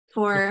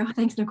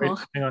Thanks, Nicole.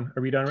 Wait, hang on,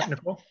 are we done,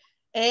 Nicole?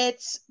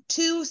 It's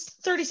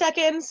 2:30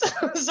 seconds.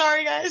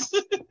 Sorry, guys.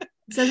 It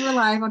says we're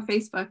live on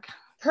Facebook.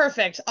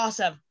 Perfect.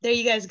 Awesome. There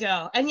you guys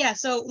go. And yeah,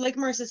 so like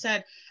Marissa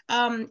said,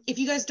 if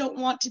you guys don't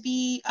want to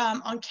be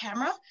on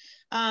camera,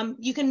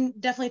 you can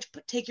definitely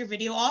take your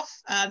video off,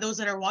 those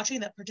that are watching,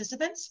 the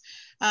participants,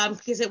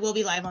 because it will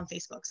be live on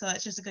Facebook. So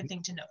that's just a good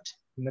thing to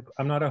note.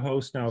 I'm not a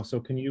host now, so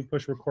can you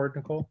push record,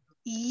 Nicole?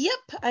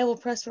 Yep, I will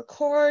press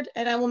record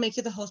and I will make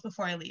you the host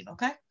before I leave,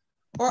 okay?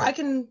 Or I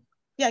can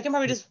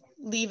probably just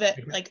leave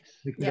it like.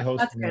 Yeah,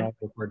 that's good.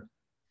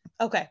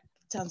 Okay,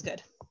 sounds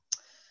good.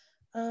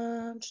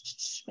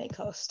 Make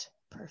host.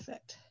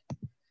 Perfect.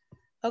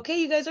 Okay,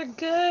 you guys are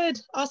good.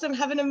 Awesome.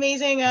 Have an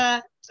amazing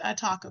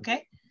talk,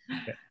 okay? All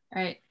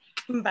right.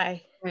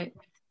 Bye. All right.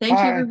 Thank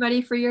you,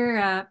 everybody, for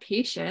your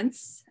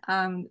patience.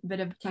 A bit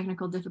of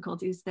technical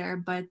difficulties there,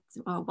 but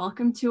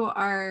welcome to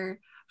our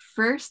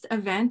first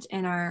event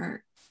in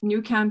our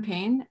new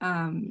campaign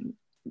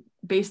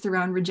based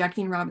around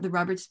rejecting the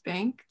Roberts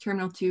Bank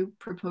Terminal 2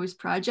 proposed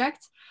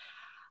project.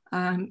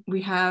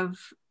 We have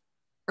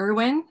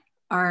Irwin,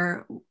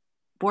 our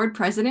board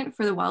president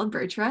for the Wild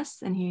Bird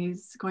Trust, and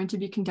he's going to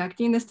be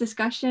conducting this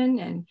discussion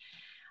and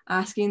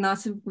asking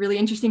lots of really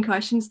interesting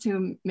questions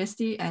to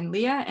Misty and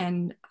Lia,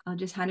 and I'll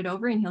just hand it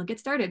over and he'll get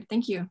started.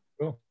 Thank you.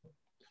 Cool.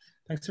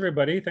 Thanks,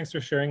 everybody. Thanks for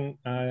sharing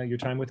your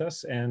time with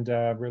us, and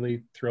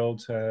really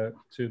thrilled to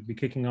be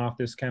kicking off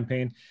this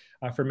campaign.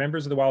 For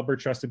members of the Wild Bird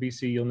Trust of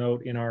BC, you'll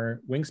note in our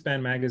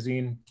Wingspan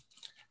magazine,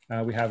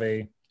 we have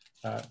a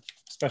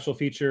special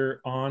feature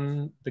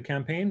on the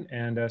campaign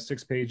and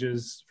 6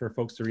 pages for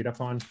folks to read up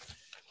on.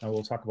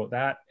 We'll talk about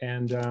that.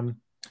 And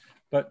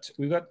but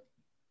we've got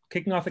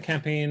kicking off the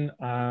campaign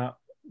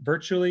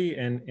virtually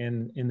and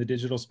in the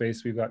digital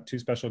space. We've got 2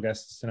 special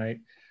guests tonight.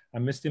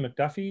 Misty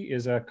MacDuffee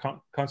is a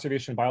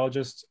conservation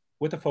biologist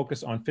with a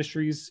focus on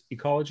fisheries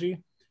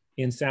ecology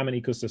in salmon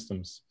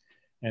ecosystems.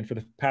 And for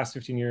the past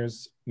 15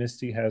 years,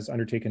 Misty has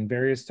undertaken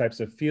various types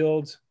of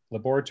field,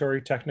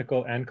 laboratory,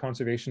 technical, and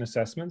conservation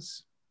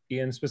assessments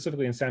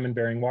specifically in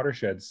salmon-bearing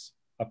watersheds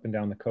up and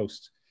down the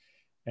coast.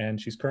 And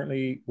she's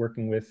currently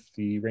working with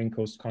the Rain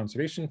Coast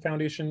Conservation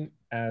Foundation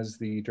as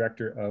the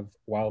director of the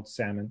Wild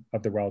Salmon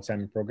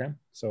program.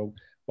 So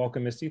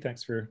welcome, Misty.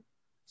 Thanks for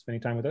spending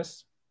time with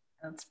us.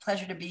 It's a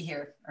pleasure to be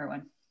here,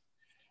 Irwin.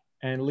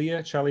 And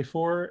Lia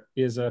Chalifour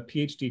is a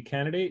Ph.D.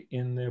 candidate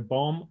in the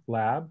Baum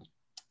lab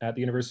at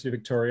the University of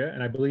Victoria.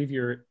 And I believe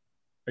are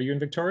you in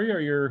Victoria or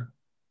you're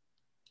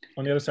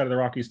on the other side of the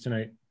Rockies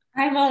tonight?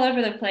 I'm all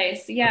over the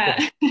place. Yeah.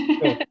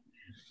 Okay. Cool.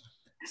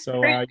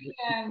 So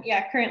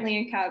currently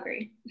in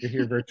Calgary. You're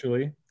here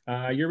virtually.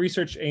 Your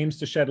research aims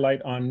to shed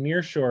light on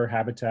nearshore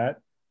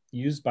habitat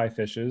used by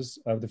fishes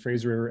of the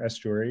Fraser River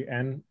Estuary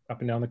and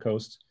up and down the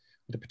coast,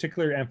 with a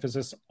particular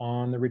emphasis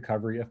on the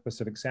recovery of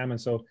Pacific salmon.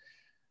 So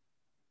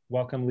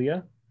welcome,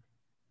 Lia.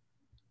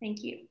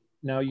 Thank you.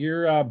 Now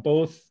you're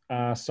both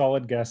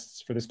solid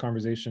guests for this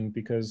conversation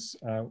because,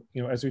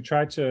 as we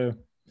try to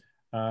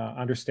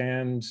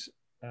understand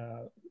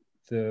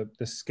the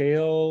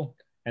scale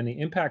and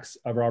the impacts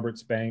of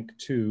Roberts Bank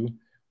too,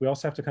 we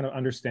also have to kind of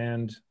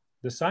understand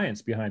the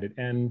science behind it.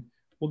 And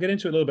we'll get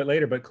into it a little bit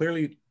later, but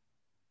clearly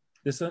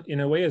this in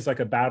a way is like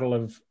a battle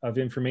of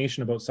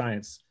information about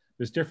science.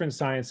 There's different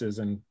sciences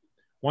and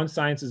one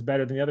science is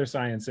better than the other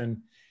science, and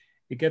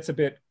it gets a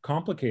bit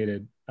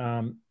complicated.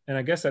 And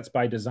I guess that's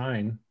by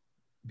design,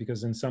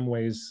 because in some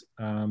ways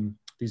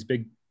these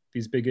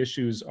big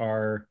issues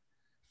are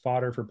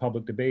fodder for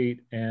public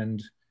debate,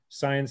 and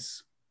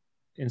science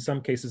in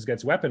some cases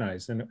gets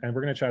weaponized. And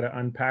we're going to try to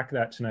unpack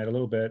that tonight a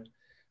little bit,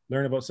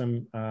 learn about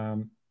some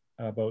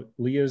about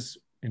Lia's,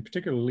 in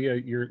particular, Lia,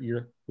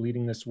 you're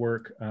leading this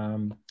work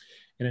in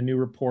a new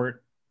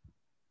report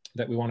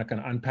that we want to kind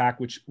of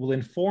unpack, which will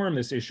inform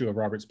this issue of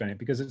Roberts Bank,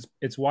 because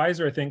it's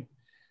wiser, I think,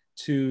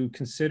 to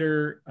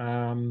consider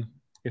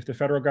if the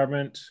federal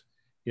government,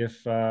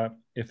 if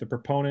the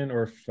proponent,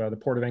 or if the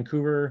Port of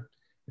Vancouver,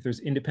 if there's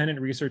independent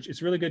research,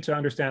 it's really good to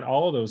understand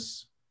all of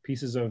those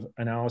pieces of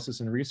analysis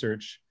and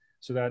research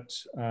so that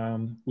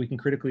we can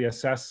critically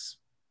assess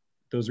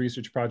those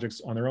research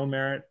projects on their own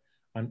merit,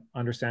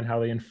 understand how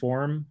they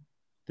inform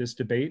this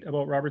debate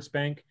about Roberts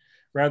Bank,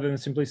 rather than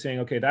simply saying,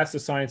 okay, that's the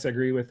science I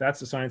agree with, that's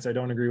the science I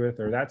don't agree with,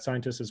 or that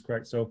scientist is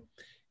correct. So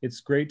it's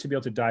great to be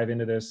able to dive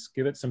into this,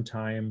 give it some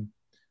time.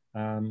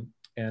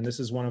 And this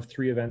is one of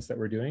 3 events that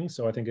we're doing.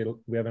 So I think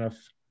we have enough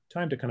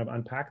time to kind of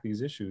unpack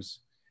these issues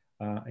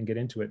and get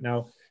into it.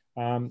 Now,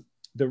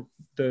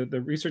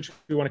 the research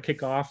we want to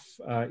kick off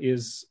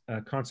is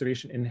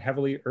conservation in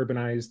heavily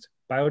urbanized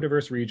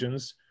biodiverse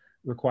regions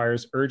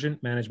requires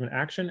urgent management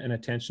action and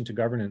attention to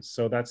governance.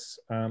 So that's,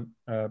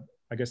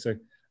 I guess, a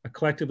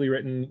collectively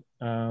written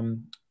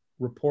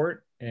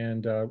report,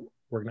 and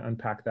we're going to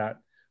unpack that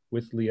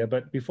with Lia.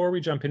 But before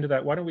we jump into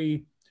that, why don't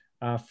we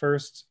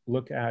first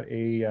look at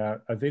a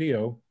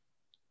video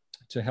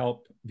to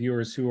help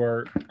viewers who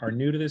are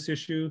new to this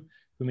issue,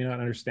 who may not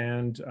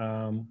understand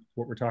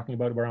what we're talking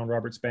about around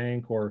Roberts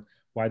Bank, or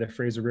why the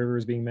Fraser River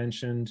is being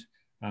mentioned,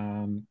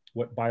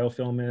 what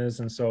biofilm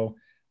is. And so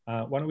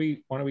why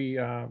don't we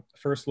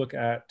first look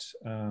at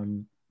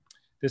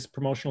this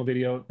promotional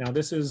video. Now,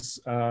 this is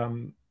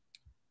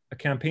a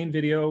campaign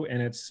video,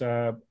 and it's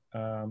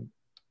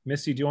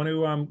Misty. Do you want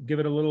to give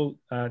it a little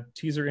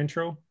teaser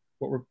intro?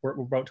 What we're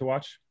about to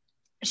watch?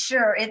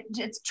 Sure.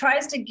 It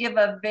tries to give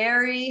a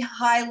very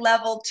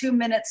high-level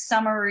 2-minute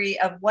summary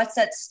of what's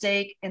at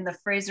stake in the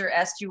Fraser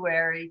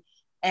Estuary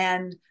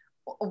and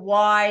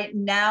why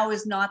now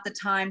is not the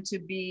time to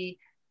be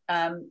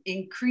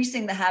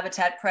increasing the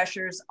habitat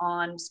pressures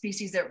on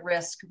species at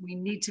risk. We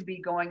need to be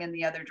going in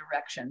the other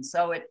direction.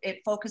 So it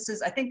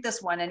focuses, I think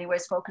this one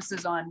anyways,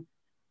 focuses on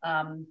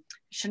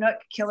Chinook,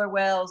 killer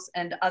whales,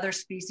 and other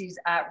species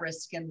at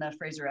risk in the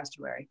Fraser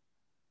Estuary.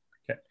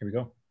 Okay, here we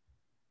go.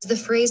 The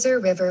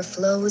Fraser River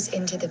flows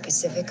into the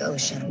Pacific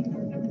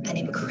Ocean. An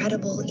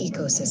incredible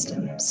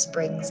ecosystem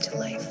springs to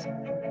life.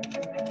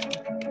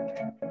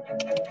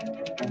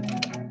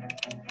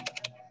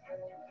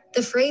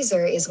 The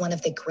Fraser is one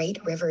of the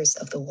great rivers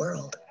of the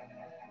world.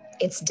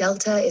 Its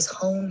delta is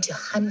home to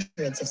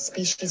hundreds of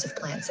species of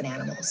plants and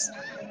animals.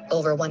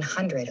 Over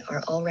 100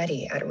 are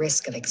already at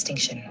risk of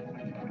extinction.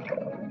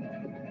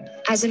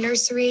 As a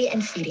nursery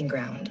and feeding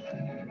ground,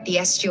 the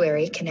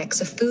estuary connects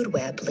a food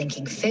web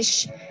linking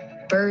fish,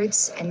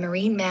 birds, and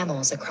marine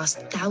mammals across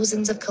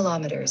thousands of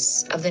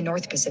kilometers of the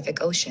North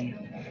Pacific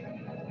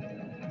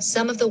Ocean.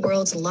 Some of the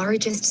world's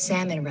largest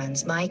salmon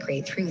runs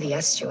migrate through the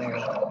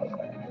estuary.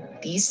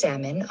 These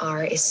salmon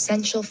are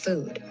essential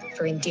food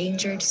for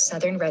endangered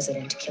southern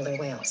resident killer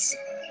whales.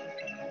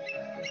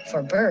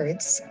 For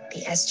birds,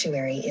 the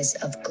estuary is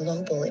of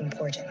global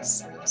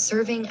importance,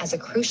 serving as a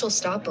crucial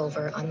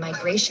stopover on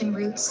migration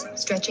routes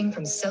stretching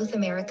from South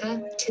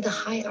America to the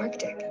high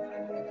Arctic.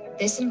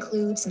 This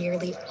includes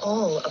nearly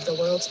all of the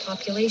world's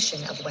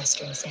population of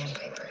Western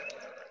sandpiper.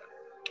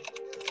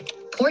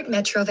 Port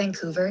Metro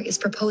Vancouver is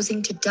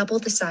proposing to double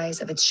the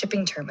size of its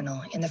shipping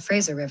terminal in the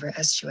Fraser River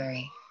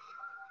Estuary,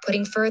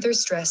 putting further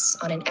stress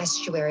on an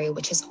estuary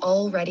which has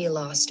already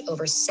lost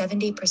over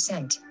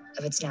 70%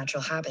 of its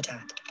natural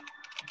habitat.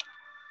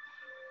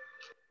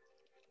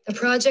 The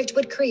project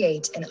would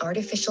create an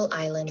artificial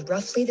island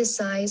roughly the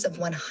size of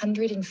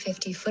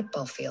 150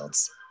 football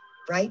fields,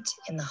 right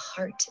in the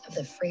heart of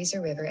the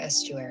Fraser River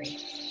Estuary.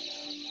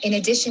 In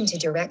addition to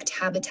direct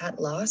habitat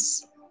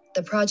loss,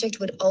 the project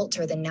would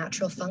alter the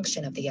natural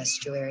function of the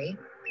estuary,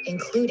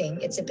 including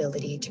its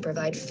ability to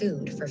provide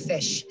food for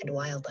fish and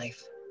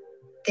wildlife.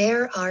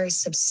 There are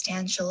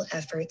substantial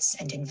efforts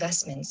and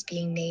investments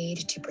being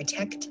made to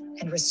protect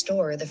and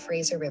restore the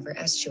Fraser River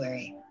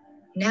Estuary.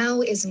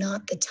 Now is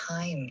not the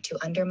time to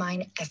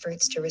undermine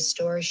efforts to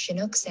restore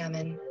Chinook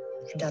salmon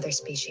and other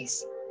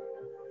species.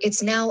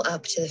 It's now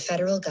up to the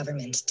federal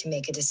government to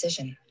make a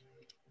decision.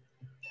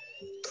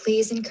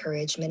 Please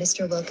encourage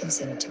Minister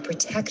Wilkinson to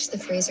protect the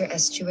Fraser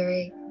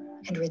Estuary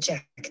and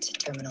reject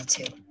Terminal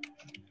 2.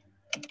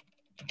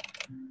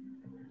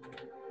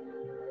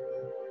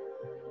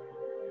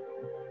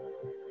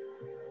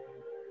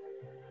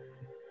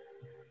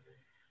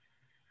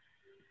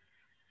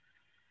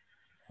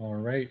 All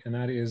right, and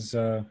that is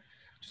just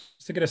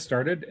to get us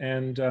started.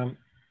 And good.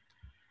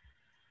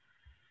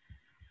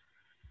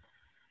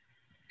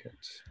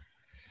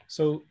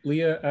 So,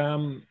 Lia,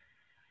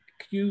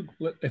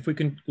 if we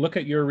can look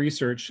at your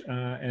research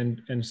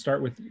and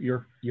start with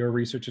your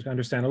research to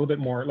understand a little bit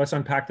more. Let's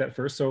unpack that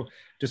first. So,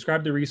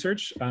 describe the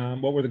research.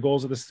 What were the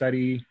goals of the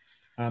study,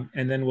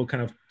 and then we'll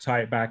kind of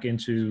tie it back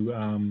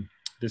into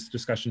this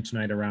discussion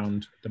tonight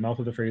around the mouth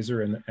of the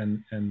Fraser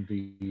and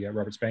the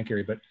Roberts Bank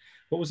area. But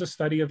what was the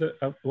study of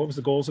what was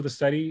the goals of the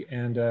study,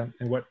 and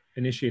what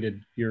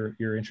initiated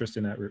your interest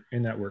in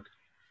that work?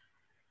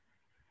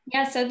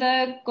 Yeah, so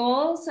the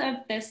goals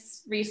of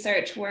this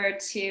research were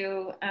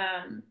to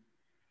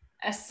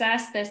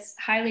assess this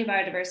highly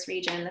biodiverse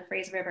region, the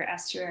Fraser River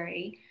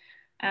Estuary,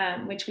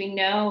 which we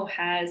know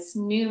has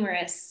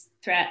numerous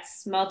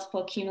threats,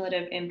 multiple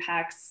cumulative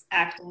impacts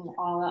acting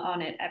all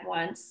on it at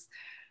once,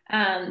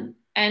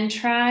 and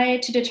try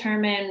to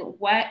determine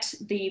what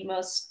the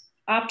most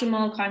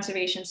optimal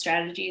conservation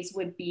strategies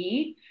would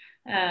be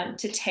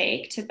to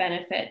take to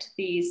benefit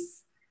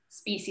these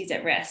species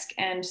at risk.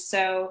 And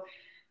so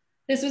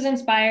this was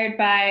inspired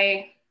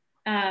by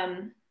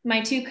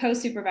my two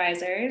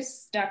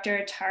co-supervisors,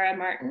 Dr. Tara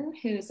Martin,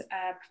 who's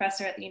a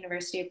professor at the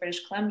University of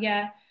British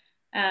Columbia,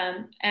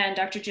 and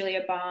Dr.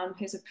 Julia Baum,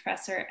 who's a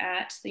professor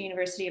at the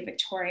University of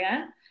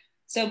Victoria.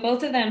 So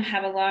both of them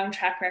have a long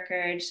track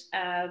record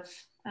of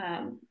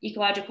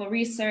ecological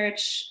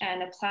research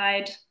and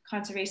applied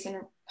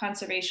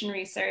conservation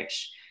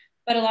research,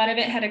 but a lot of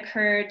it had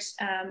occurred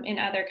in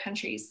other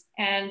countries.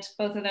 And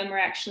both of them were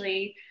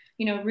actually,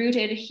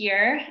 rooted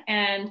here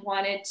and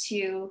wanted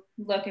to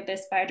look at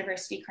this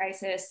biodiversity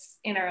crisis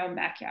in our own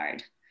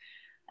backyard.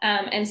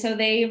 And so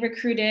they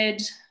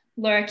recruited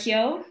Laura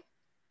Keogh,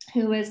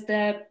 who is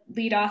the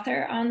lead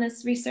author on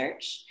this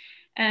research.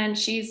 And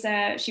she was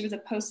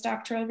a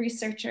postdoctoral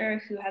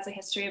researcher who has a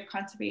history of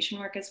conservation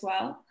work as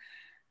well,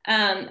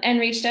 and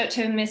reached out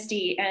to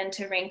Misty and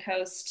to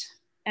Raincoast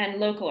and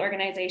local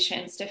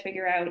organizations to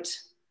figure out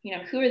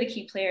who are the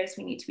key players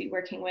we need to be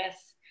working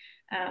with?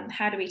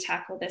 How do we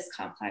tackle this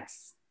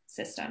complex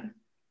system?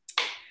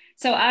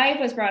 So I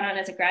was brought on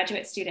as a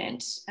graduate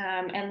student,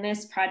 and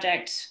this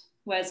project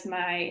was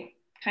my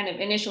kind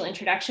of initial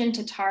introduction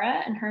to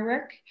Tara and her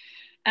work,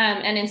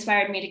 and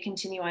inspired me to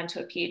continue on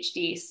to a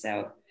PhD.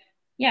 So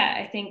yeah,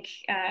 I think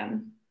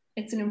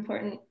it's an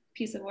important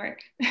piece of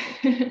work.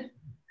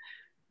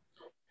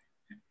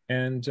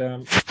 And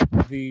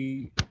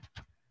the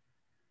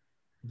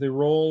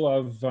role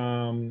of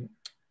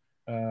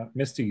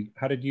Misty,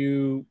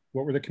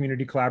 what were the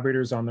community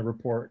collaborators on the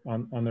report,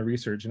 on the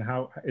research, and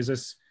how is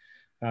this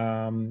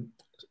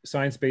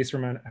science-based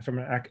from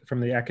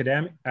the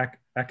academic,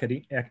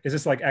 is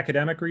this like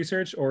academic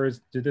research, or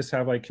did this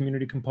have like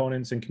community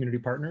components and community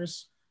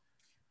partners?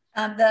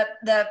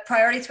 The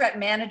priority threat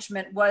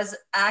management was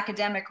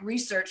academic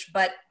research,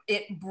 but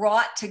it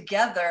brought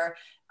together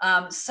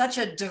such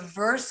a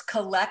diverse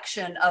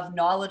collection of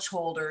knowledge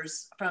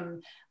holders,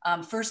 from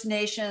First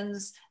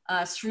Nations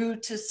through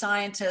to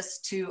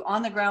scientists to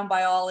on-the-ground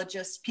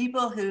biologists,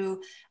 people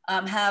who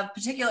have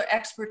particular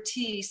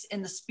expertise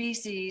in the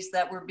species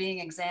that were being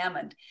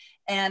examined.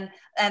 And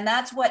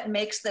that's what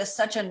makes this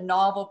such a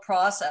novel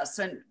process.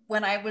 And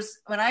when I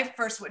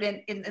first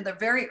went in the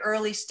very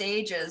early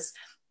stages,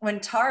 when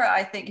Tara,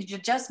 I think,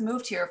 had just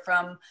moved here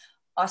from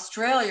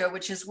Australia,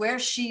 which is where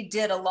she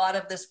did a lot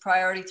of this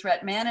priority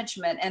threat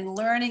management, and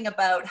learning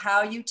about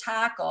how you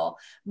tackle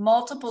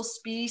multiple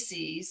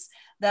species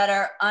that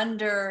are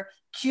under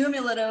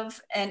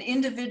cumulative and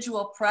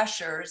individual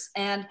pressures,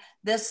 and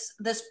this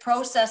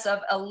process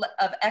of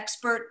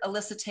expert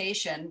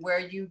elicitation, where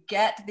you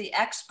get the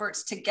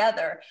experts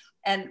together,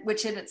 and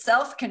which in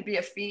itself can be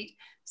a feat.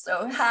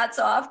 So hats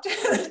off to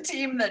the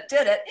team that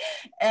did it,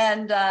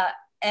 and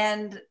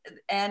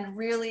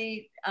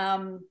really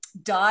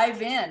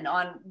dive in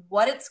on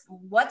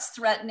what's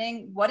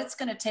threatening, what it's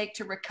going to take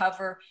to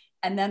recover,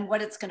 and then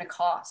what it's going to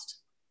cost.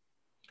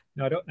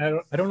 No,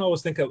 I don't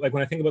always think of, like,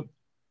 when I think about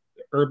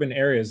urban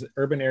areas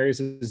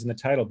is in the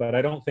title, but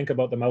I don't think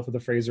about the mouth of the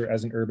Fraser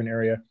as an urban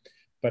area.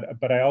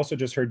 But I also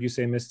just heard you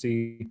say,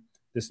 Misty,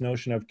 this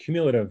notion of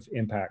cumulative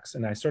impacts,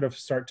 and I sort of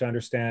start to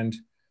understand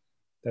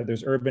that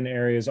there's urban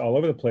areas all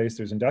over the place,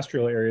 there's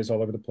industrial areas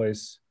all over the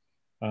place.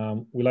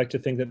 We like to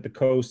think that the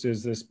coast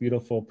is this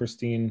beautiful,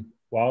 pristine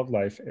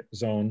wildlife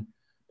zone,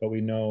 but we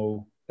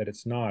know that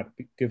it's not,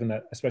 given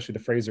that, especially the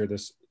Fraser,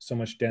 there's so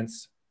much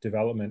dense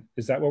development.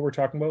 Is that what we're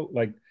talking about?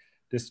 Like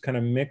this kind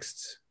of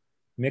mixed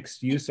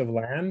use of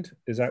land?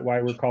 Is that why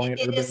we're calling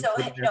it urban? Is. So,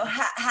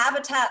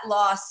 habitat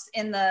loss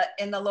in the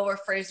lower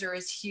Fraser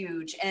is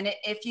huge. And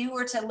if you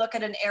were to look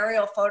at an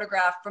aerial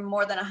photograph from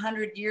more than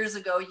 100 years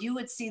ago, you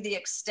would see the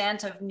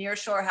extent of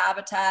nearshore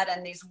habitat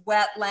and these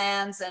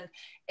wetlands and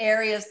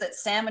areas that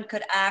salmon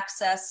could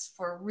access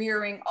for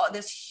rearing,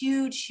 this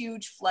huge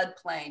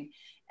floodplain.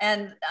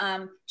 And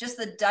just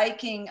the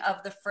diking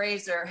of the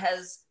Fraser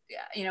has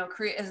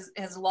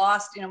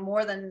lost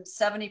more than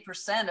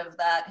 70% of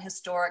that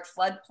historic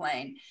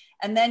floodplain.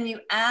 And then you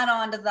add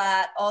on to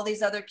that all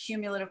these other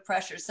cumulative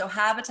pressures. So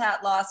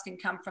habitat loss can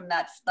come from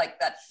that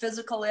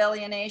physical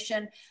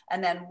alienation,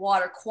 and then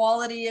water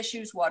quality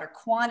issues, water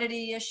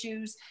quantity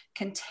issues,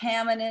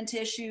 contaminant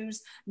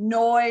issues,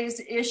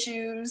 noise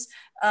issues.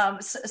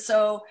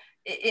 So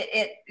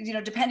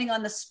depending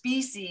on the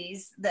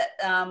species, that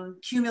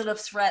cumulative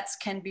threats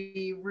can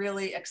be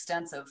really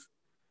extensive.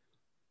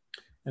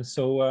 And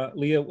so,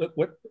 Lia,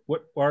 what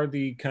are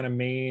the kind of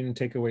main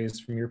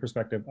takeaways from your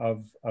perspective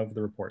of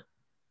the report,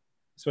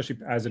 especially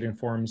as it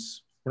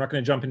informs? We're not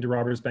going to jump into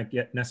Roberts Bank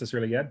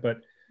necessarily yet,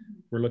 but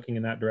we're looking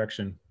in that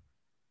direction.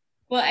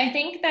 Well, I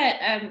think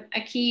that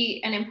a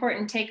key and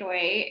important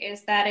takeaway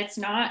is that it's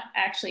not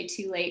actually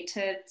too late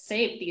to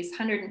save these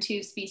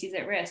 102 species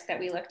at risk that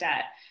we looked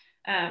at,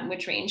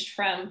 which ranged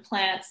from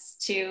plants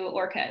to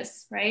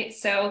orcas, right?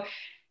 So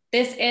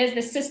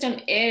the system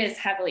is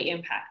heavily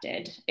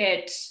impacted.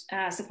 It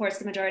supports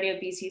the majority of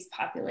BC's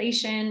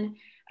population.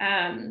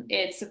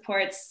 It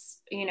supports,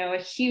 a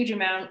huge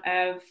amount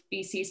of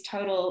BC's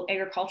total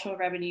agricultural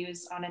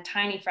revenues on a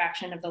tiny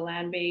fraction of the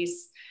land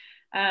base.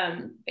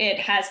 It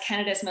has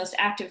Canada's most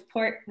active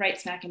port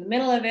right smack in the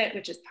middle of it,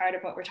 which is part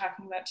of what we're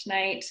talking about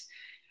tonight.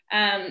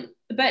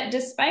 But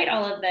despite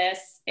all of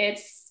this,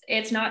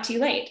 it's not too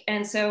late.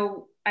 And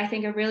so I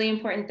think a really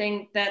important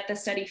thing that the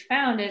study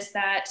found is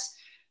that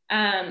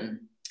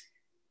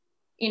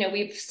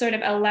we've sort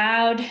of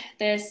allowed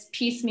this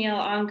piecemeal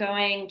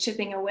ongoing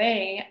chipping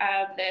away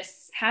of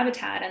this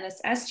habitat and this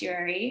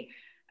estuary.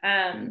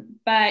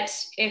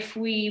 But if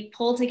we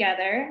pull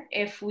together,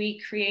 if we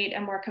create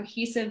a more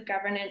cohesive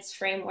governance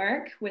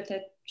framework with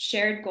a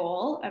shared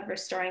goal of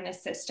restoring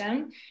this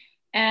system,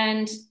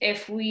 and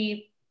if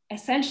we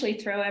essentially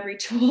throw every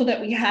tool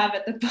that we have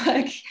at the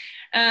book,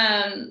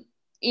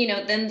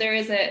 then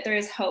there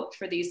is hope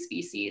for these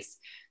species.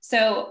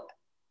 So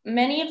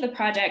many of the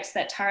projects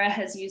that Tara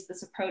has used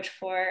this approach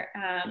for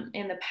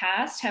in the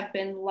past have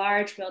been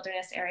large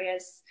wilderness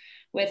areas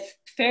with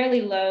fairly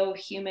low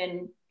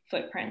human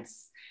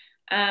footprints.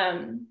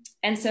 And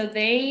so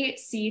they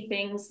see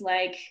things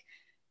like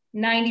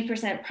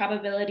 90%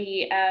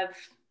 probability of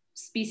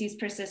species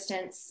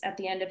persistence at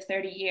the end of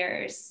 30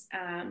 years,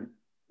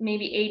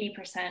 maybe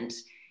 80%.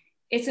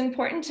 It's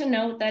important to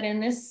note that in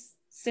this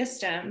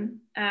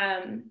system,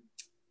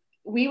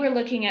 we were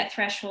looking at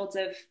thresholds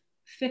of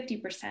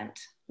 50%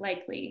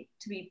 likely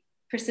to be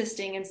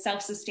persisting and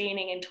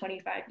self-sustaining in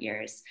 25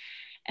 years.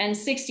 And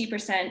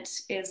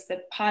 60% is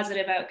the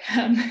positive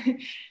outcome.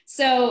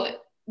 So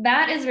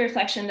that is a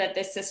reflection that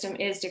this system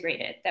is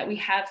degraded, that we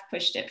have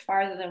pushed it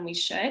farther than we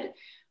should.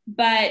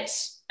 But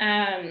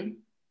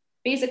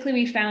basically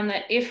we found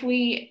that if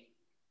we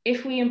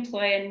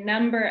employ a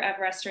number of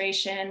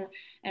restoration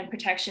and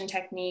protection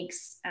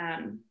techniques,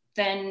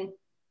 then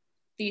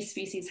these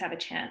species have a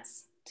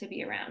chance to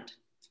be around.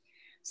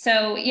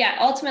 So yeah,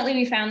 ultimately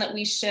we found that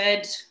we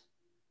should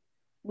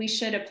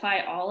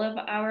apply all of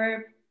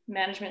our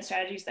management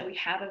strategies that we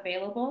have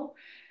available.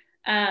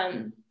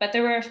 But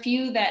there were a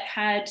few that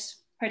had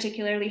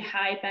particularly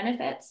high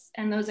benefits,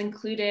 and those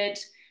included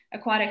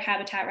aquatic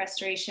habitat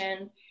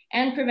restoration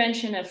and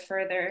prevention of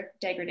further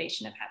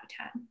degradation of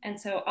habitat. And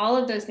so all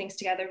of those things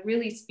together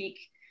really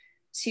speak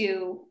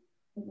to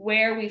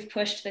where we've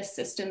pushed this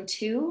system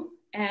to.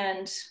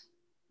 And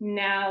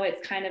now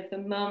it's kind of the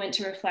moment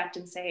to reflect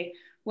and say,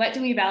 what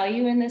do we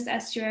value in this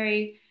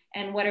estuary?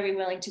 And what are we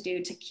willing to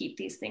do to keep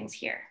these things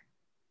here?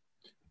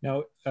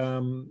 Now,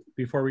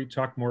 before we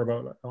talk more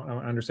about, I want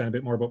to understand a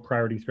bit more about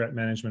priority threat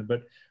management,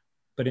 but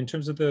in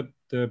terms of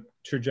the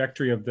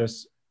trajectory of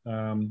this,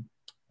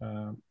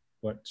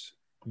 what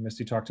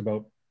Misty talked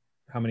about,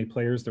 how many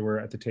players there were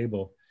at the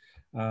table,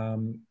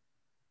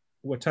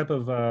 what type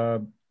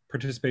of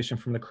participation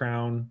from the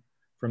Crown,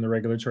 from the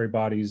regulatory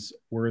bodies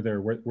were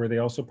there? Were they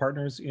also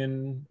partners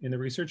in the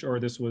research, or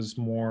this was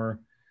more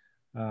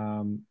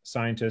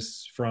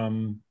scientists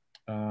from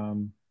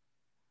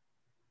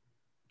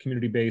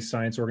community-based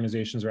science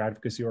organizations or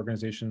advocacy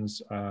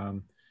organizations,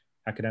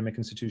 academic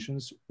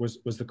institutions?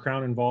 Was the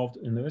Crown involved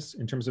in this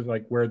in terms of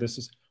like where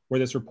this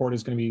report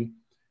is going to be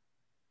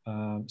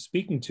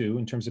speaking to,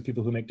 in terms of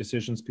people who make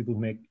decisions, people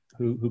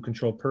who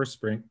control purse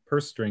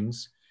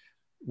strings?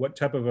 What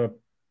type of a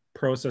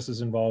process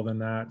is involved in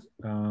that?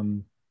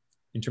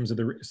 In terms of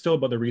still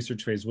about the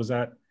research phase, was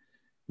that,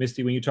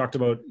 Misty, when you talked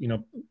about, you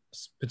know,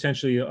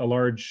 potentially a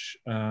large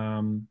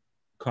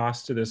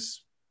cost to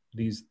this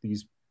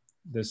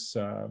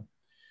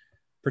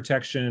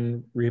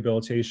protection,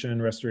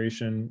 rehabilitation,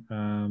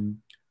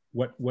 restoration,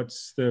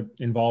 what's the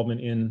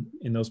involvement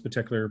in those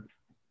particular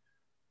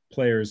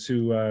players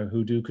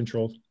who do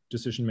control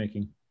decision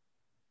making?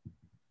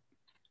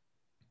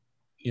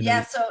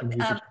 Yeah, so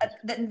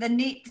the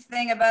neat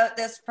thing about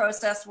this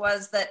process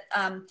was that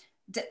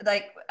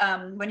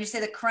when you say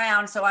the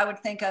Crown, so I would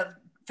think of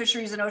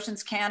Fisheries and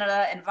Oceans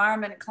Canada,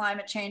 Environment and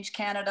Climate Change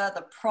Canada,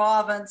 the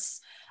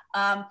province.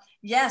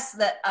 Yes,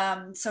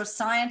 so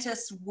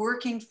scientists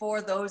working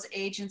for those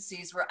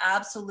agencies were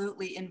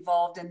absolutely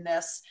involved in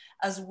this,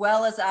 as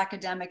well as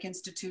academic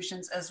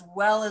institutions, as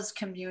well as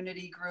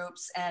community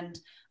groups. And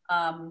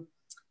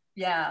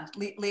yeah,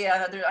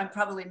 Lia, I'm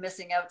probably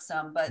missing out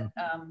some, but.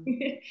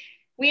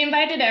 We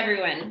invited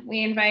everyone.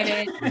 We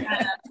invited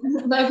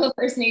local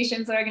First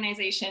Nations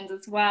organizations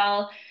as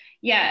well.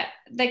 Yeah,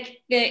 the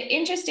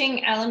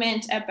interesting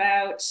element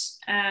about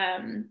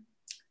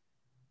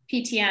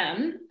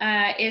PTM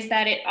is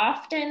that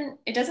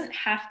it doesn't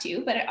have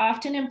to, but it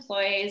often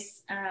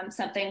employs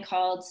something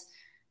called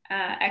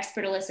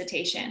expert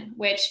elicitation,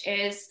 which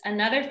is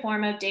another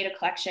form of data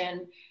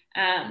collection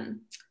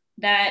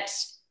that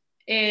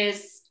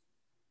is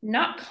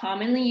not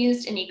commonly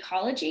used in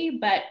ecology,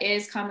 but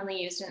is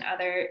commonly used in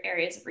other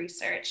areas of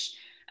research,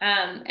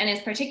 and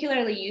is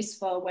particularly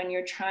useful when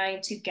you're trying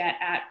to get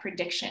at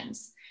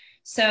predictions.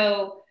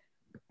 So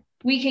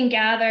we can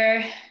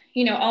gather,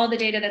 you know, all the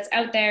data that's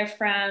out there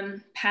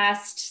from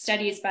past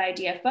studies by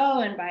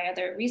DFO and by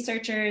other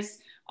researchers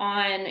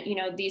on, you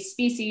know, these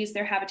species,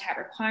 their habitat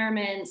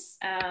requirements,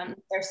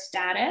 their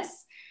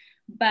status.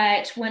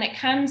 But when it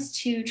comes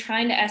to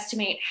trying to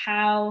estimate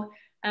how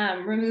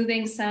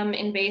removing some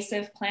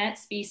invasive plant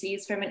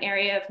species from an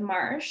area of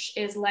marsh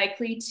is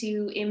likely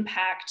to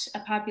impact a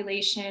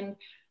population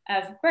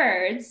of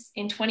birds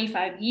in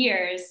 25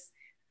 years,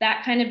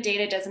 that kind of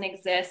data doesn't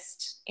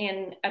exist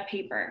in a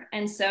paper.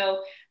 And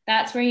so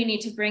that's where you need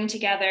to bring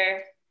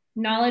together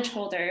knowledge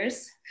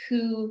holders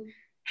who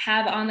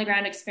have on the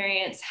ground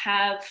experience,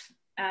 have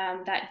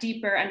that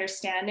deeper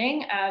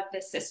understanding of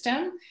the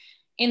system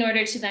in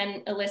order to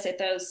then elicit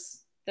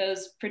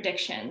those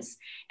predictions.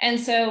 And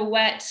so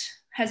what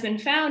has been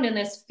found in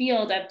this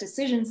field of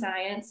decision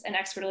science and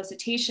expert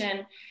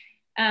elicitation,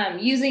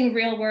 using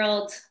real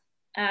world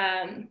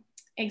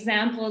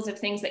examples of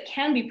things that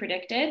can be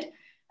predicted,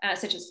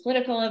 such as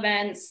political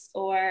events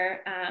or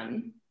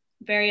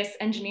various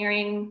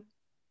engineering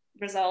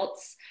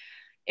results,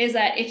 is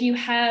that if you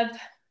have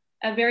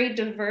a very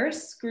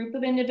diverse group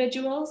of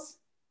individuals,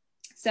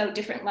 so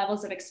different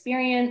levels of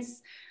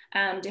experience,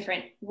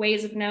 different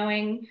ways of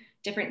knowing,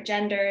 different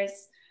genders,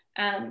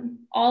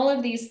 all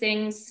of these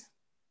things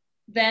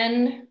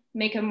then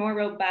make a more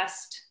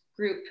robust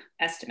group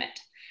estimate.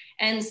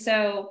 And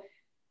so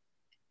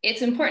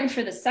it's important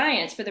for the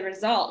science, for the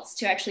results,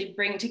 to actually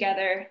bring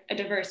together a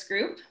diverse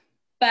group.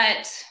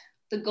 But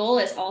the goal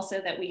is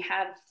also that we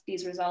have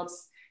these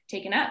results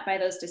taken up by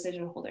those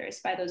decision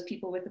holders, by those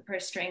people with the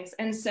purse strings.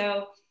 And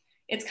so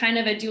it's kind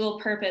of a dual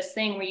purpose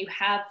thing where you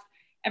have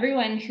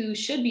everyone who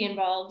should be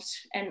involved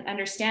and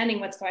understanding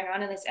what's going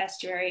on in this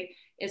estuary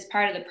is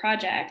part of the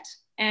project.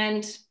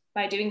 And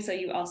by doing so,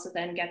 you also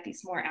then get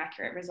these more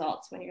accurate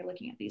results when you're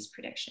looking at these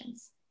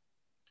predictions.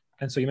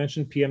 And so you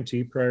mentioned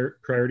PMT,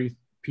 priority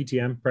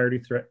PTM,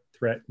 priority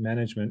threat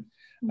management.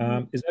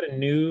 Mm-hmm. Is that a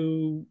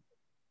new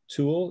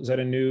tool? Is that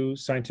a new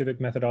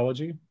scientific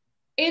methodology?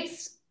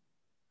 What's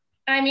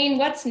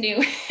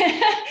new?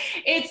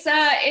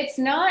 It's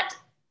not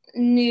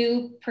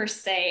new per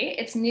se.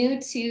 It's new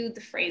to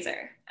the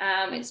Fraser.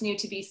 It's new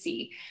to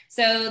BC.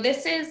 So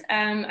this is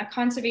a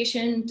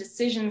conservation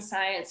decision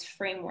science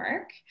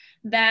framework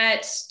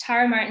that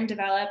Tara Martin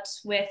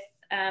developed with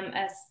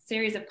a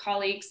series of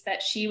colleagues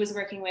that she was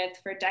working with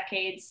for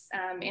decades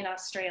in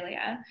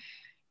Australia.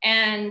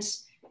 And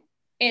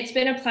it's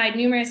been applied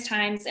numerous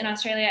times in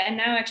Australia and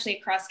now actually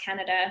across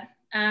Canada.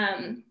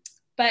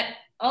 But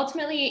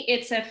ultimately,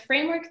 it's a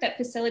framework that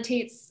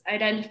facilitates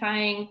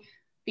identifying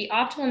the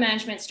optimal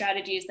management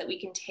strategies that we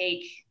can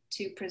take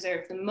to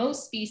preserve the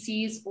most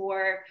species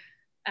or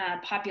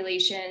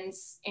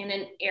populations in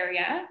an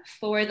area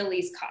for the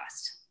least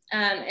cost.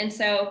 And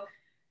so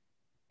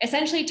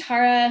essentially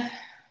Tara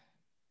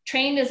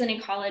trained as an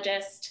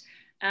ecologist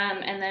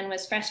and then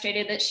was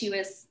frustrated that she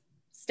was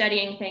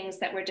studying things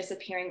that were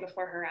disappearing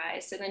before her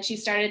eyes. So then she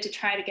started to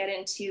try to get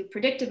into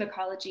predictive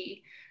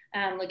ecology,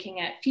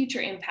 looking at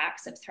future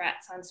impacts of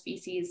threats on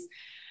species,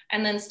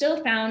 and then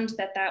still found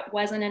that that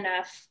wasn't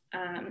enough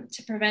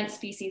to prevent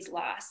species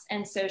loss.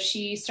 And so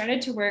she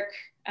started to work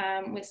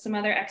with some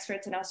other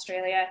experts in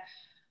Australia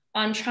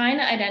on trying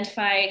to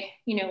identify,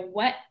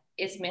 what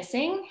is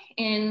missing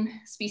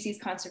in species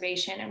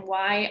conservation and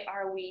why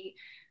are we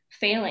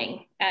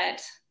failing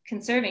at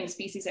conserving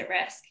species at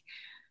risk.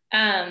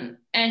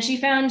 And she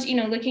found,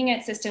 looking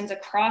at systems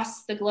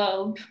across the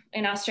globe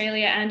in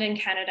Australia and in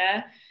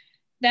Canada,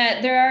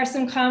 that there are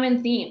some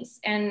common themes.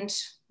 And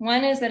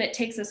one is that it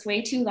takes us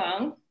way too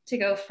long to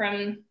go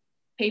from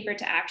paper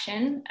to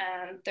action.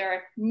 There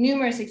are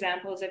numerous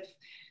examples of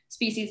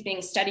species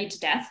being studied to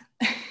death,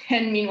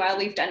 and meanwhile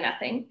we've done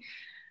nothing.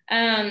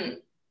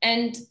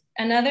 And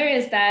another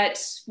is that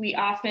we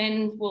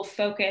often will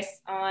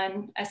focus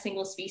on a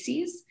single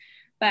species,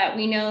 but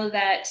we know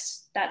that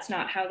that's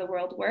not how the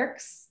world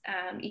works.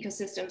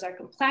 Ecosystems are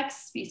complex,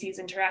 species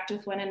interact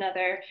with one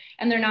another,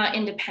 and they're not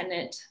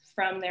independent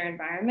from their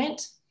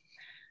environment.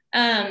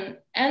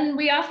 And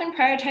we often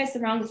prioritize the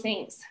wrong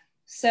things.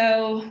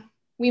 So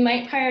we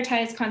might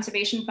prioritize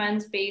conservation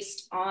funds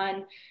based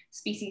on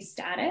species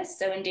status.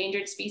 So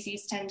endangered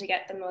species tend to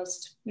get the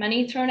most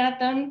money thrown at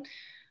them,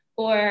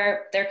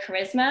 or their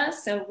charisma.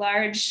 So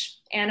large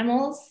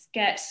animals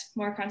get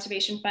more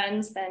conservation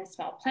funds than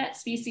small plant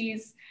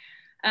species.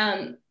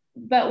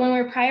 But when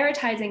we're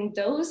prioritizing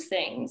those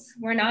things,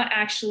 we're not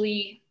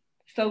actually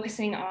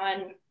focusing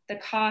on the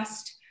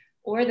cost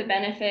or the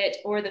benefit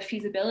or the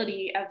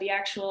feasibility of the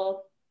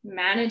actual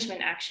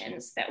management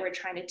actions that we're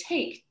trying to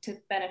take to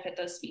benefit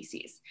those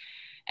species.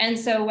 And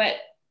so what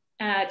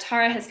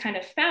Tara has kind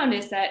of found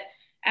is that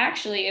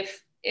actually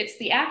if it's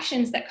the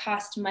actions that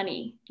cost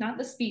money, not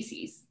the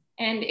species,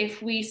 and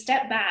if we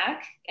step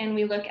back and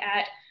we look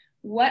at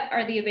what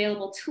are the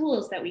available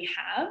tools that we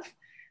have,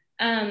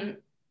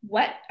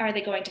 what are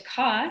they going to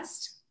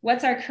cost?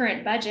 What's our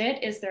current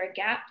budget? Is there a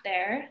gap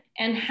there?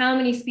 And how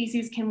many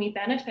species can we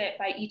benefit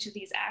by each of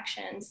these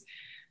actions?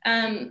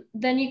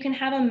 Then you can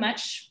have a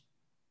much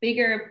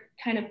bigger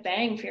kind of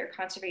bang for your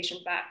conservation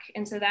buck.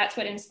 And so that's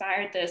what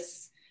inspired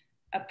this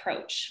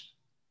approach.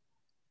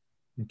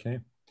 Okay.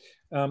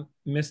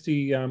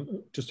 Misty,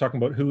 just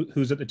talking about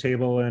who's at the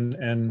table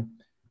and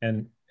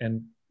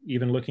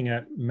even looking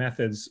at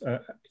methods.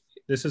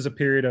 This is a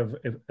period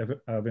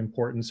of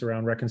importance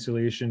around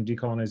reconciliation,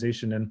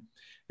 decolonization,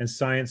 and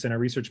science and our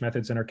research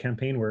methods and our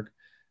campaign work.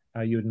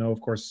 You would know,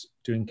 of course,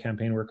 doing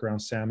campaign work around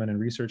salmon and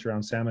research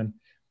around salmon.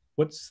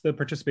 What's the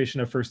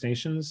participation of First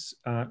Nations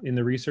in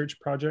the research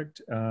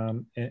project,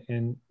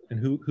 and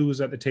who was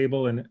at the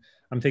table? And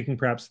I'm thinking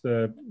perhaps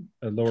the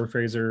Lower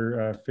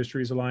Fraser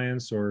Fisheries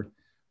Alliance, or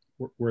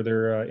were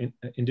there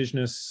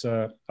Indigenous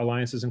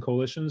alliances and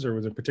coalitions, or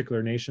were there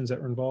particular nations that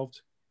were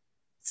involved?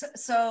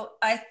 So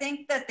I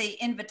think that the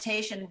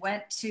invitation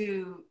went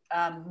to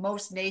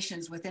most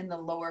nations within the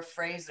Lower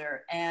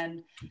Fraser,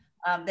 and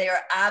they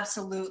are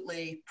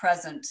absolutely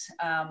present.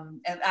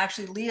 And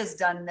actually, Lia's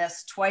done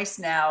this twice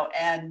now,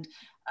 and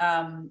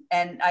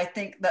I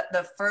think that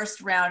the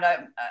first round,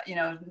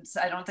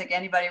 I don't think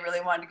anybody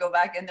really wanted to go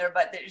back in there,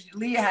 but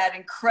Lia had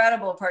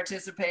incredible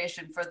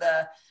participation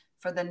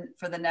for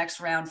the next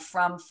round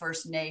from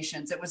First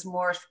Nations. It was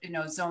more,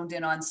 zoned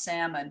in on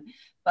salmon.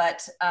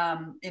 But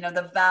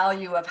the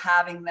value of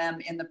having them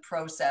in the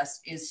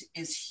process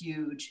is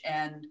huge,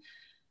 and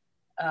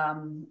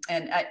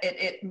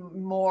it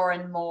more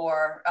and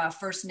more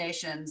First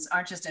Nations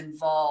aren't just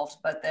involved,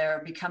 but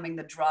they're becoming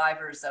the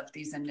drivers of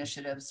these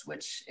initiatives,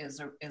 which is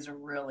a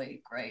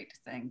really great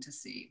thing to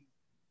see.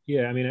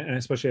 Yeah, I mean, and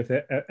especially if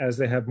as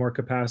they have more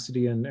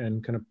capacity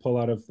and kind of pull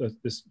out of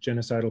this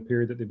genocidal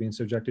period that they've been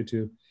subjected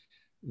to,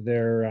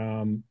 their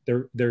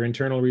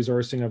internal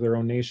resourcing of their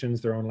own nations,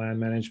 their own land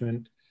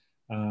management,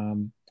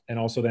 and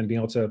also then being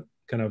able to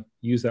kind of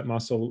use that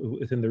muscle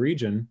within the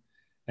region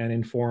and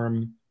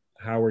inform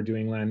how we're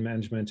doing land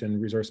management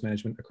and resource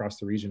management across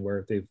the region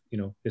where they've,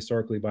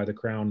 historically by the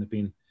Crown have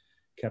been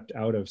kept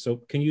out of. So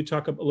can you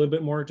talk a little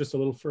bit more, just a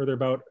little further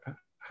about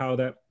how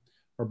that,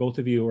 or both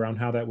of you, around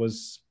how that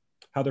was,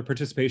 how their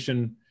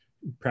participation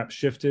perhaps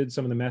shifted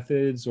some of the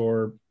methods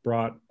or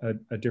brought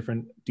a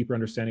different, deeper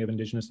understanding of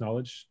Indigenous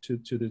knowledge to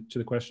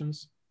the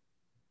questions?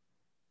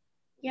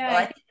 Yeah.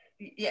 Well,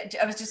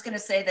 I was just going to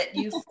say that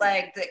you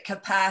flagged that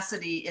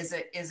capacity is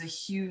a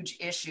huge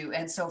issue,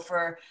 and so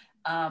for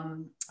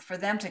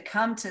them to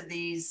come to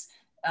these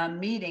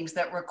meetings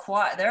that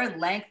require, they're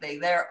lengthy,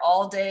 they're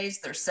all days,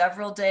 they're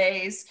several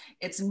days.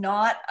 It's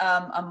not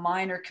a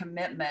minor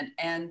commitment,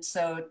 and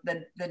so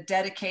the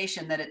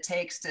dedication that it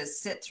takes to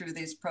sit through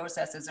these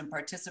processes and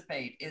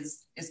participate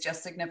is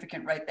just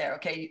significant right there.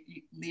 Okay,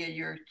 Lia,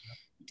 you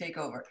take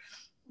over.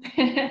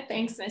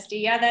 Thanks, Misty.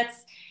 Yeah,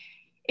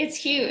 it's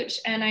huge,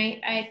 and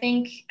I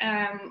think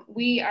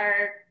we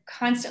are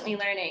constantly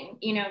learning.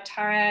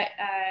 Tara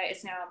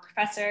is now a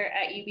professor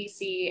at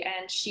UBC,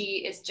 and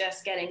she is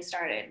just getting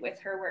started with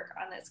her work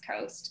on this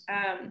coast.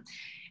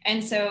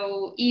 And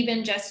so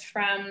even just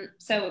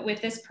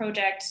with this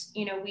project,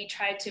 we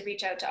tried to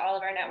reach out to all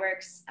of our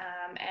networks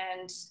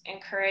and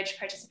encourage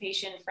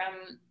participation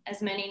from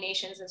as many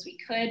nations as we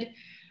could.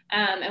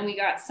 And we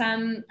got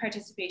some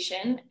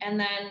participation. And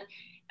then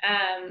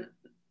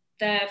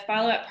the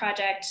follow-up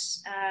project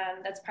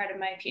that's part of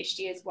my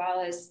PhD as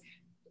well is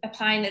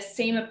applying the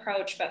same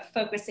approach, but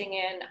focusing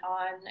in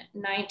on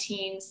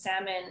 19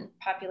 salmon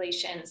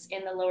populations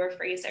in the lower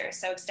Fraser.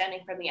 So extending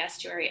from the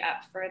estuary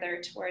up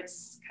further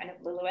towards kind of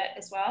Lillooet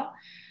as well.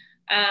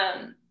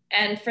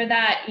 And for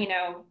that,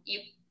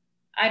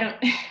 I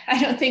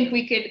don't think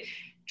we could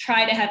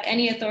try to have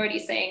any authority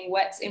saying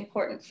what's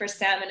important for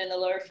salmon in the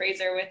lower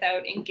Fraser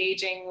without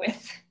engaging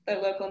with the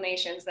local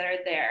nations that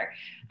are there,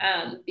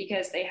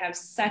 because they have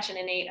such an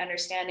innate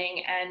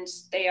understanding and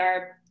they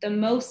are the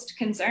most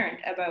concerned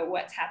about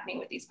what's happening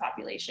with these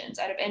populations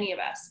out of any of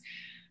us.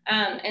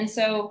 And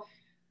so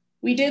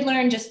we did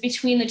learn just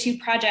between the two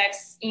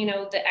projects,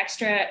 the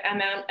extra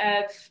amount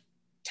of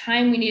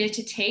time we needed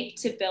to take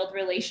to build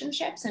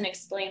relationships and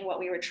explain what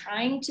we were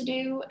trying to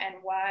do and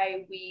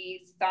why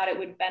we thought it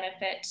would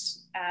benefit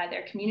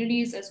their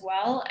communities as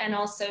well. And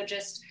also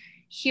just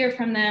hear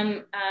from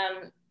them,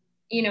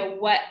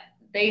 what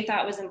they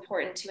thought was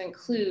important to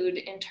include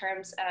in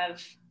terms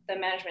of the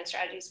management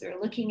strategies we were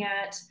looking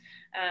at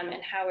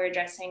and how we're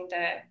addressing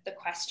the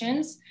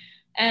questions.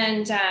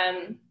 And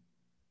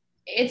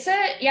it's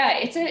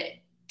a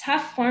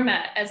tough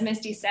format, as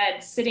Misty said,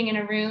 sitting in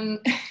a room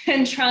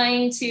and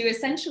trying to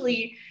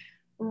essentially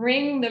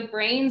wring the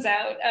brains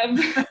out of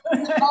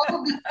all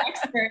of the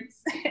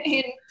experts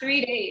in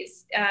 3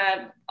 days,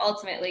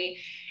 ultimately.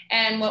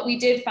 And what we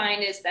did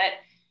find is that,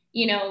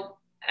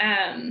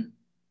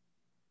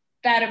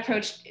 that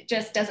approach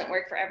just doesn't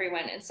work for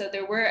everyone. And so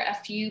there were a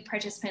few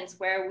participants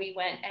where we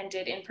went and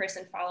did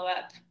in-person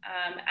follow-up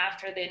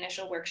after the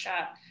initial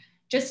workshop,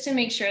 just to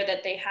make sure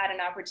that they had an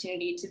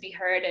opportunity to be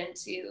heard and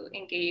to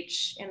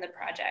engage in the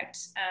project.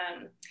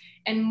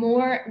 And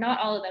more,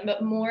 not all of them,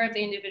 but more of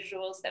the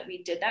individuals that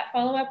we did that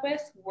follow-up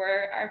with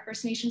were our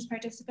First Nations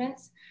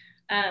participants.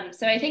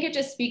 So I think it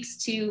just speaks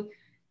to,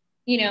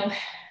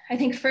 I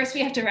think first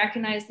we have to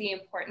recognize the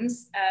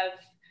importance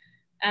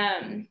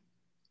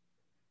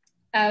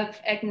of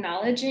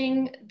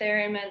acknowledging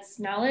their immense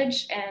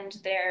knowledge and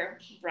their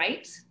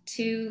right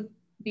to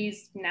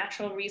these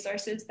natural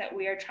resources that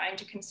we are trying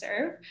to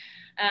conserve.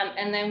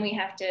 And then we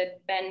have to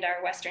bend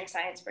our Western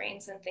science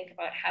brains and think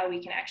about how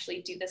we can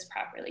actually do this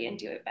properly and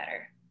do it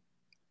better.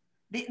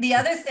 The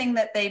other thing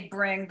that they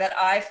bring that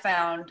I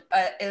found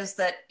is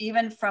that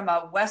even from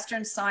a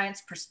Western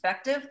science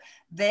perspective,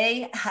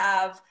 they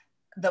have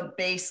the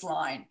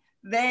baseline.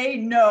 They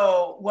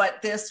know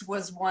what this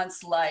was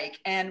once like,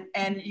 and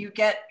you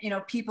get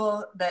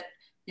people that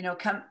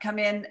come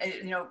in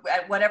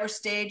at whatever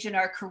stage in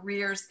our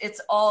careers.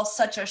 It's all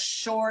such a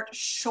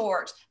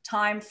short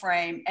time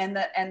frame, and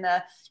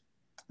the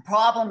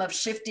problem of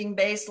shifting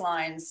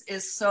baselines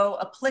is so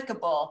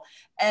applicable.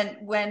 And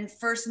when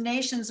First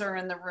Nations are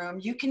in the room,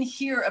 you can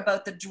hear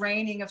about the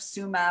draining of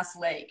Sumas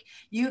Lake.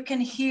 You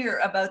can hear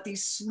about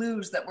these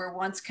sloughs that were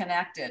once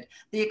connected,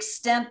 the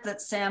extent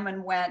that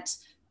salmon went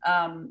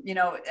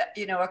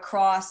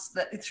across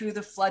through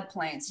the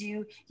floodplains.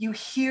 You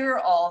hear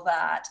all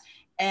that,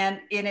 and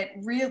it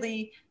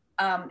really,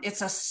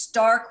 it's a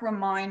stark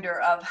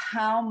reminder of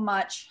how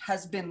much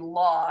has been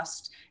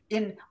lost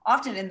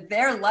often in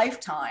their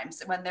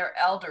lifetimes when they're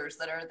elders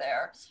that are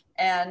there.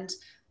 And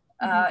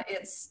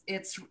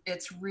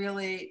it's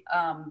really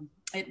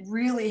it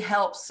really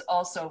helps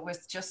also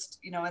with just,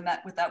 you know,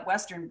 with that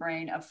Western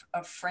brain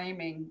of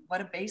framing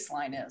what a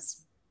baseline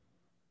is.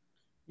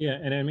 Yeah,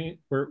 and I mean,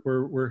 we're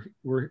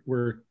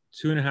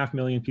 2.5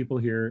 million people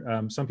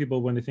here. Some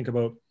people, when they think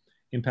about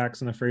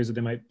impacts on the Fraser,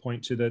 they might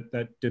point to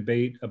that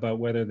debate about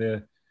whether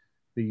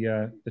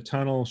the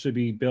tunnel should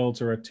be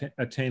built, or a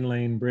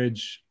 10-lane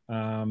bridge.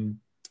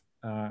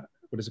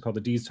 What is it called?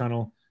 The Dees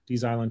Tunnel,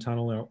 Dees Island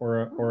Tunnel,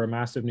 or a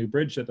massive new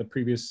bridge that the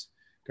previous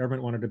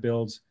government wanted to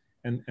build.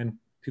 And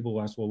people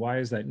will ask, well, why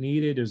is that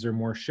needed? Is there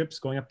more ships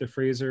going up the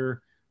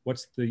Fraser?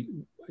 What's the,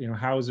 you know,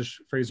 how is the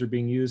Fraser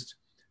being used?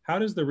 How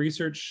does the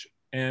research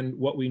and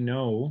what we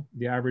know,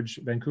 the average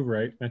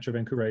Vancouverite, Metro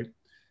Vancouverite,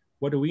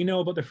 what do we know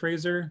about the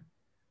Fraser?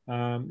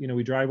 You know,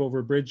 we drive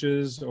over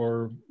bridges,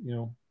 or,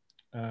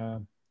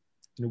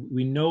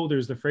 we know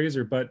there's the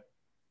Fraser, but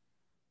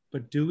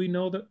do we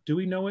know that? Do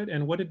we know it?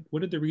 And what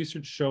did the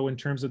research show in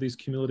terms of these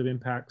cumulative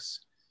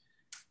impacts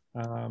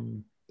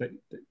that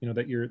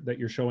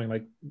you're showing?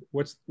 Like,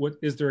 what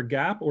is there a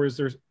gap, or is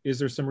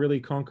there some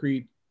really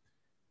concrete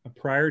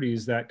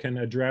priorities that can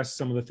address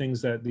some of the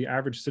things that the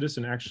average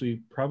citizen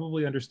actually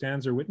probably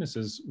understands or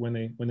witnesses when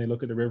they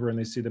look at the river and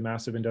they see the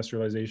massive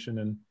industrialization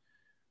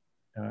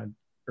and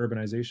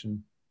urbanization?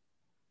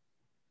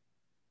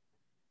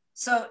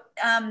 So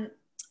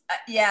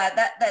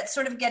yeah, that's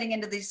sort of getting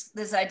into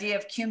this idea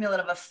of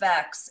cumulative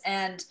effects,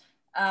 and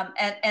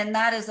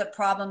that is a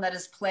problem that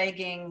is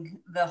plaguing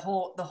the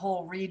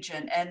whole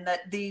region, and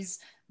that these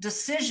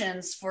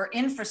decisions for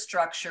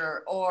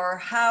infrastructure or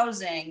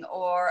housing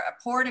or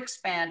a port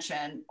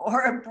expansion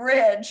or a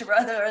bridge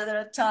rather than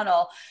a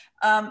tunnel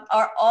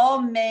are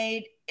all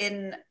made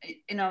in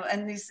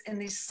these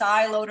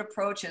siloed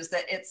approaches,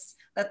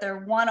 that they're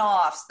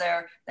one-offs.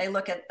 They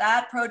look at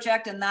that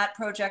project and that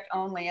project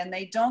only, and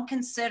they don't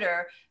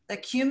consider the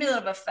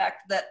cumulative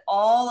effect that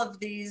all of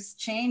these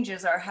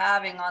changes are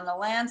having on the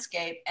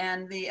landscape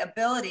and the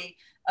ability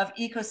of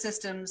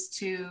ecosystems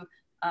to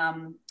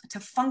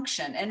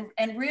function.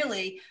 And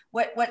really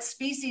what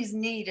species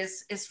need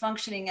is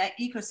functioning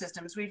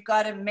ecosystems. We've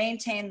got to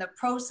maintain the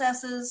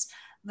processes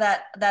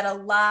that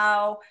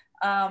allow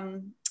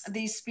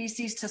these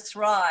species to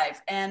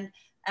thrive. And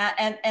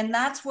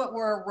that's what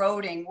we're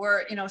eroding.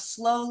 We're,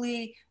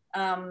 slowly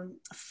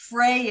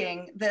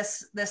fraying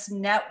this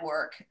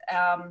network.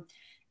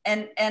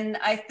 And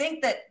I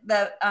think that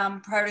the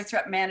priority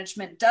threat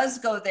management does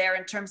go there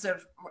in terms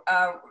of,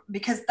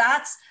 because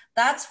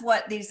that's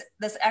what this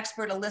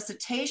expert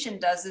elicitation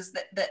does, is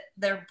that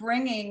they're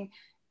bringing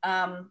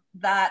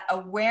that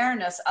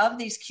awareness of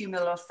these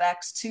cumulative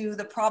effects to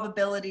the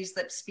probabilities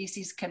that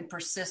species can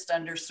persist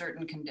under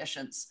certain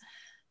conditions.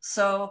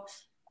 So,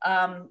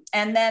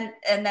 and then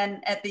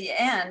at the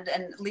end,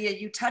 and Lia,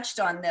 you touched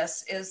on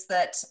this, is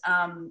that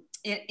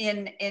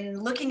in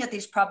looking at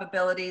these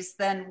probabilities,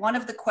 then one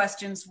of the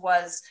questions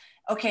was,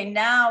 okay,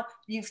 now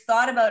you've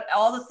thought about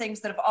all the things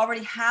that have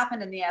already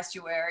happened in the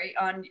estuary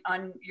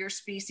on your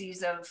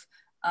species of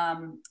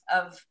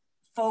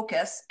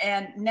focus,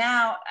 and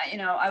now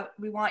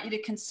we want you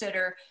to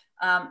consider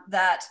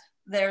that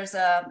there's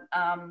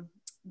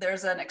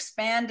an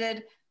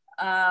expanded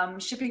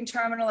shipping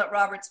terminal at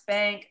Roberts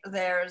Bank.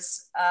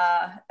 There's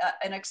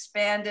an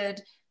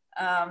expanded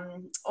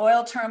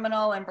oil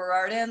terminal in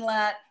Burrard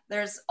Inlet.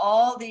 There's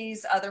all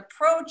these other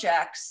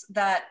projects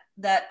that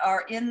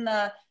are in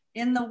the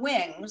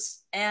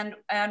wings, and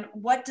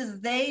what do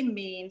they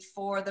mean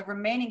for the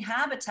remaining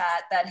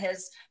habitat that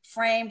has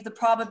framed the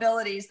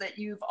probabilities that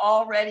you've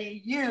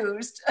already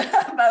used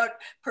about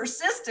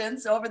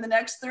persistence over the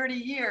next 30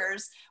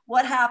 years?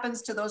 What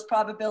happens to those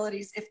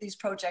probabilities if these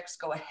projects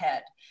go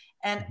ahead?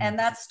 And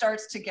that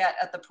starts to get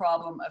at the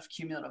problem of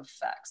cumulative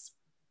effects.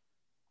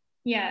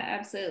 Yeah,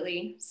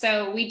 absolutely.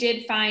 So we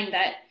did find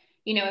that,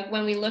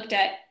 when we looked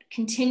at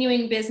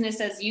continuing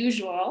business as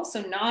usual,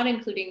 so not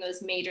including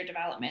those major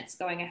developments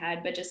going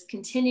ahead, but just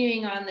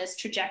continuing on this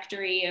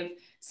trajectory of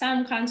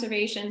some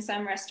conservation,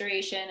 some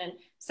restoration, and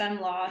some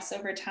loss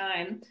over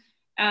time.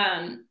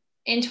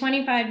 In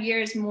 25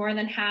 years, more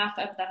than half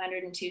of the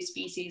 102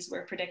 species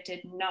were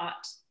predicted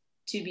not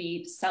to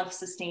be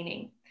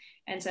self-sustaining.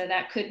 And so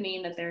that could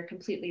mean that they're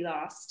completely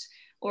lost,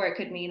 or it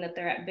could mean that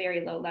they're at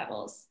very low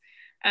levels.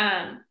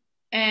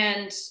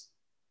 And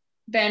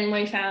then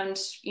we found,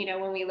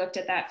 when we looked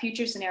at that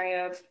future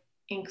scenario of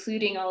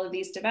including all of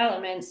these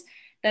developments,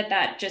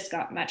 that just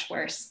got much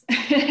worse.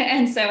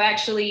 And so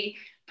actually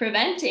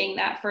preventing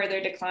that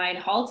further decline,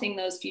 halting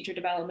those future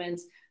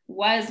developments,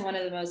 was one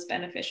of the most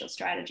beneficial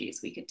strategies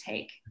we could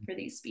take for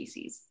these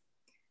species.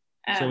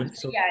 Yeah,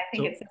 I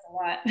think it says a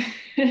lot.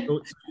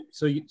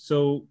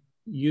 So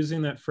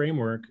using that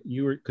framework,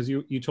 because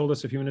you told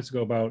us a few minutes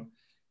ago about,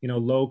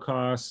 low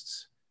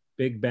costs,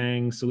 big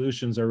bang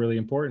solutions are really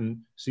important.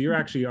 So you're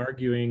actually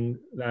arguing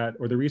that,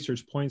 or the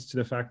research points to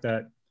the fact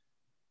that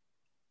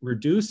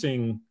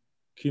reducing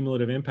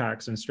cumulative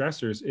impacts and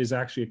stressors is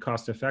actually a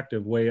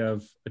cost-effective way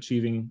of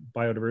achieving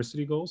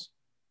biodiversity goals?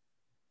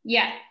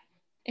 Yeah,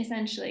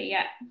 essentially,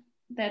 yeah.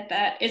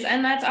 That is,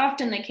 and that's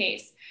often the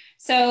case.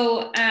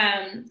 So,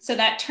 so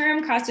that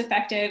term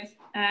cost-effective,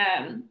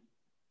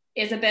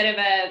 is a bit of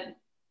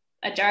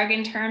a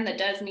jargon term that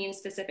does mean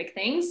specific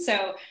things.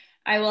 So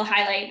I will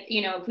highlight,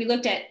 if we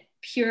looked at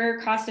pure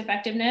cost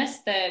effectiveness,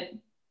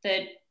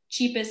 the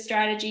cheapest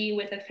strategy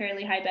with a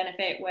fairly high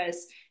benefit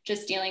was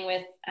just dealing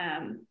with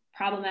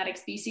problematic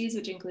species,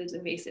 which includes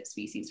invasive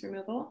species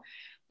removal.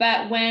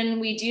 But when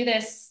we do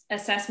this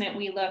assessment,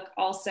 we look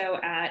also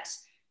at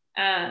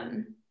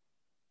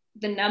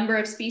the number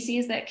of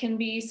species that can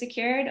be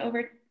secured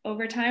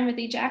over time with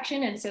each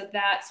action. And so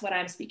that's what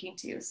I'm speaking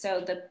to.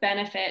 So the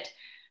benefit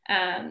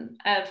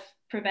of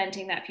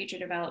preventing that future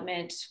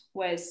development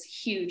was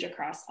huge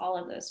across all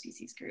of those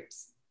species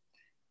groups.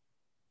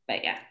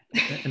 But yeah.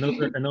 and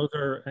those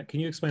are, can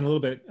you explain a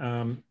little bit,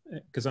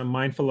 because I'm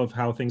mindful of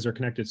how things are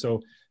connected.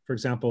 So for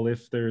example,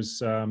 if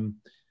there's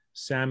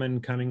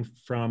salmon coming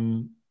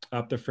from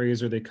up the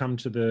Fraser, they come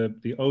to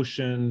the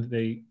ocean,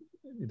 they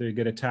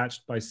get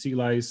attached by sea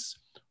lice,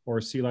 or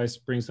sea lice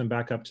brings them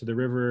back up to the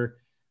river,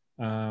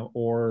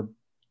 or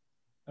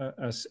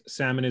a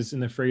salmon is in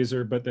the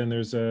Fraser, but then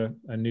there's a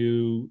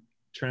new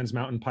Trans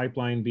Mountain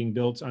pipeline being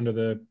built under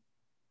the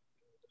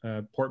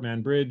Port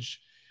Mann Bridge,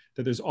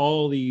 that there's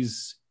all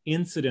these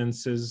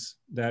incidences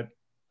that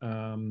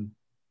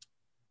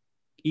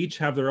each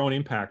have their own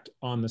impact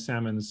on the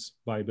salmon's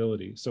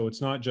viability. So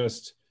it's not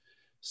just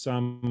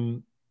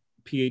some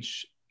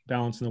pH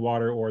balance in the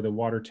water or the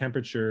water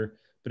temperature,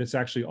 but it's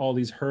actually all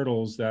these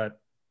hurdles that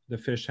the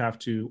fish have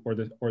to,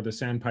 or the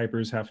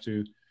sandpipers have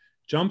to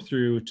jump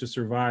through to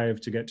survive,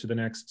 to get to the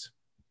next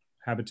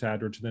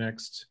habitat or to the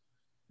next.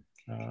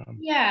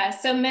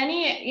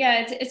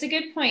 It's a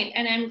good point.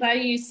 And I'm glad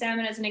you used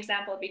salmon as an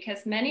example,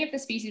 because many of the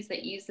species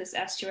that use this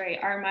estuary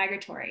are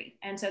migratory.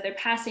 And so they're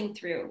passing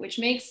through, which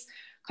makes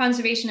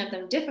conservation of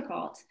them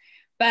difficult.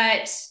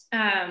 But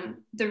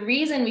the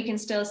reason we can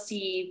still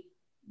see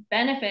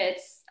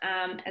benefits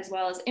as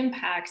well as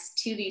impacts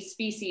to these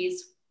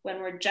species when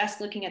we're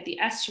just looking at the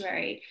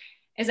estuary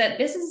is that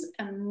this is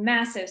a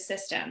massive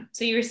system.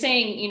 So you were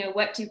saying,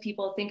 what do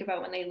people think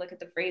about when they look at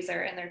the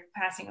Fraser and they're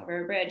passing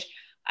over a bridge?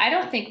 I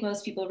don't think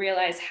most people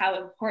realize how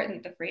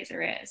important the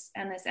Fraser is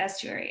and this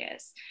estuary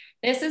is.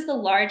 This is the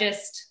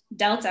largest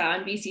delta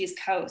on BC's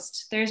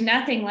coast. There's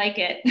nothing like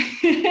it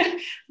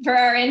for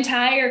our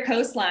entire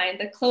coastline.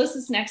 The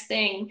closest next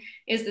thing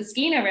is the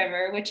Skeena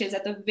River, which is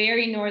at the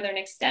very northern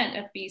extent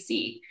of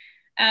BC.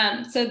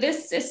 So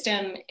this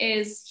system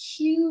is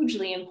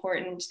hugely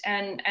important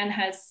and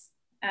has,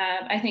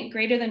 I think,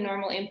 greater than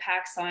normal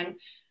impacts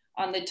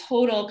on the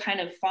total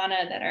kind of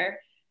fauna that are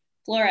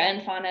flora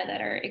and fauna that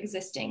are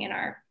existing in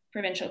our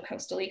provincial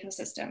coastal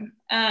ecosystem.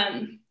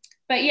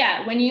 But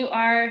yeah, when you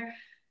are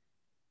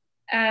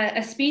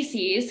a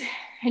species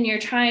and you're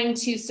trying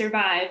to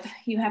survive,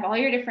 you have all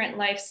your different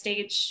life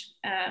stage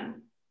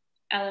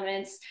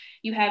elements,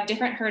 you have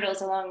different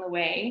hurdles along the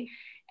way.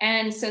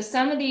 And so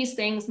some of these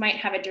things might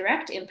have a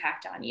direct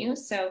impact on you.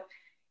 So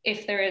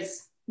if there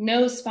is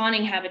no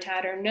spawning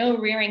habitat or no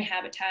rearing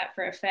habitat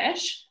for a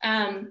fish,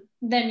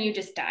 then you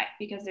just die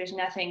because there's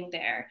nothing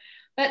there.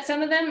 But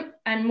some of them,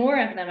 and more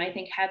of them, I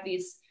think, have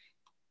these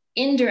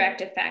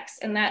indirect effects.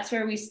 And that's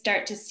where we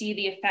start to see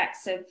the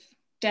effects of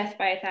death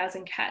by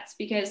 1,000 cuts.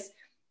 Because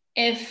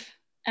if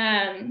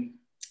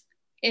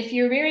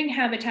your rearing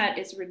habitat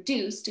is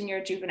reduced in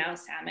your juvenile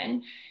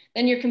salmon,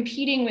 then you're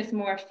competing with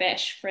more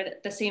fish for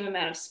the same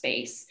amount of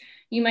space.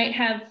 You might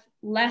have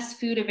less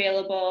food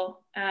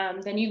available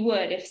than you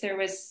would if there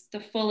was the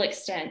full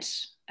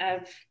extent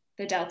of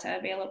the delta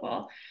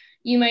available.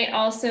 You might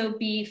also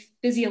be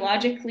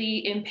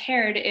physiologically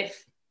impaired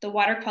if the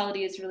water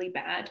quality is really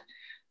bad.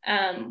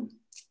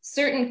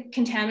 Certain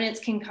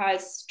contaminants can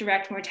cause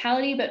direct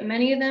mortality, but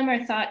many of them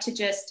are thought to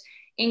just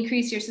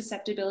increase your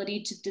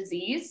susceptibility to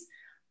disease,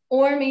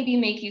 or maybe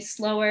make you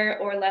slower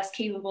or less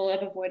capable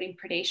of avoiding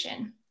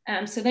predation.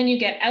 So then you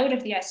get out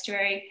of the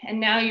estuary and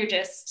now you're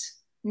just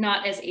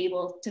not as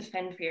able to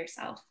fend for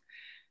yourself.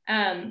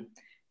 And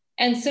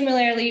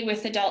similarly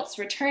with adults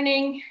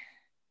returning,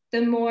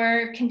 the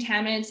more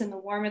contaminants and the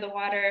warmer the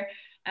water,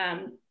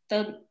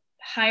 the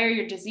higher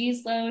your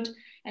disease load.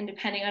 And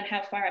depending on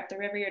how far up the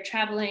river you're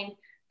traveling,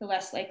 the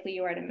less likely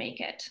you are to make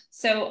it.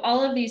 So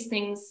all of these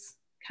things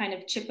kind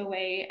of chip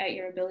away at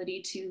your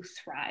ability to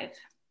thrive.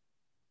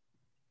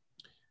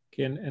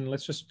 Okay, and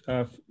let's just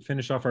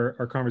finish off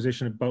our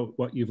conversation about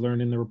what you've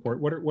learned in the report.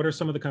 What are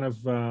some of the kind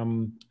of,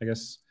 I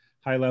guess,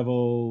 high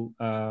level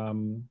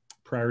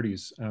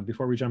priorities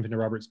before we jump into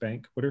Roberts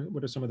Bank? What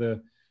are some of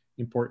the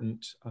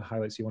important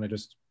highlights you want to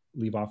just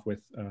leave off with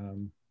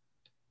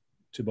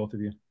to both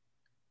of you?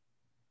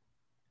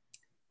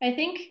 I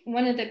think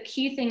one of the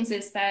key things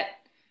is that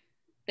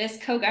this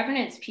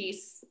co-governance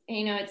piece,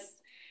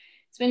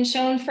 it's been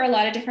shown for a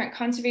lot of different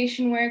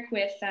conservation work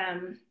with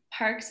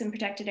parks and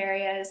protected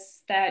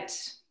areas that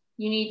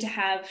you need to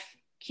have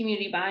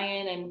community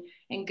buy-in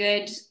and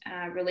good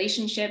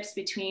relationships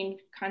between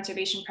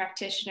conservation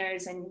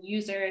practitioners and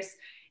users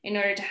in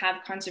order to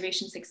have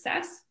conservation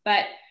success.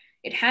 But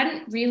it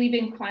hadn't really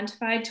been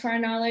quantified to our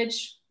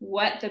knowledge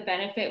what the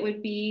benefit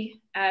would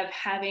be of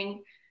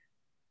having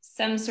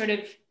some sort of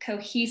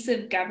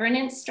cohesive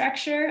governance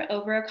structure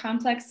over a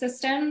complex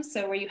system.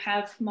 So where you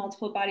have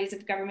multiple bodies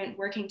of government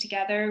working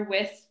together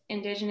with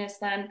Indigenous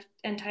land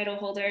and title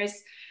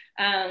holders,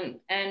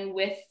 and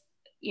with,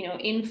 you know,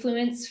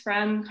 influence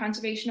from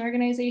conservation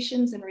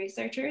organizations and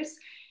researchers.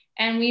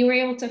 And we were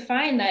able to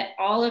find that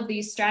all of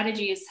these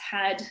strategies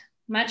had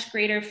much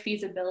greater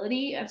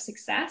feasibility of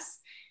success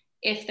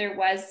if there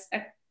was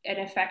an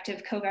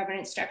effective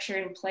co-governance structure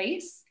in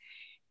place.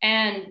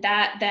 And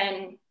that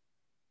then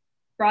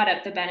brought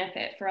up the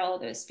benefit for all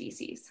of those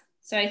species.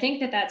 So I think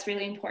that that's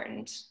really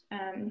important.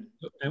 And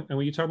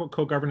when you talk about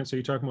co-governance, are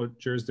you talking about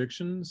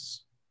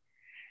jurisdictions?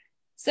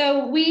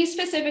 So we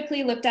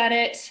specifically looked at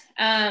it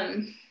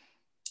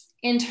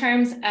in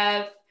terms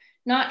of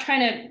not trying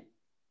to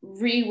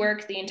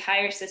rework the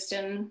entire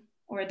system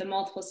or the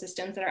multiple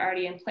systems that are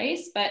already in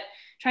place, but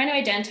trying to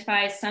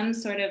identify some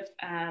sort of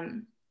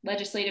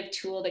legislative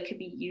tool that could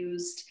be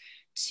used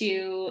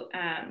to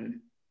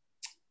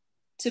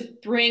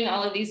bring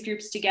all of these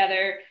groups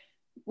together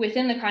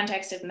within the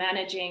context of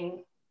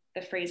managing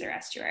the Fraser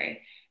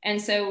Estuary.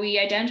 And so we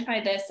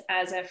identified this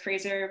as a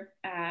Fraser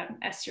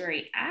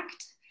Estuary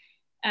Act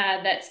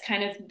that's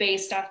kind of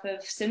based off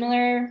of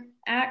similar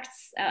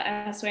acts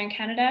elsewhere in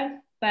Canada,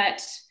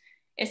 but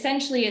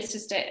essentially it's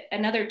just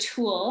another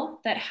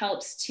tool that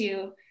helps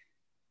to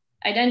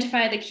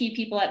identify the key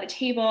people at the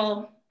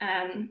table,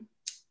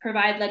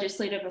 provide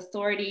legislative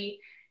authority,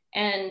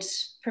 and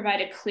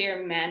provide a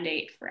clear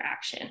mandate for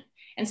action.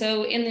 And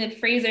so in the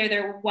Fraser,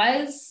 there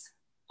was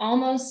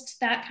almost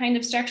that kind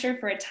of structure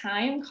for a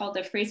time called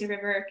the Fraser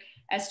River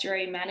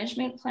Estuary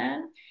Management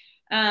Plan.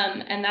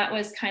 And that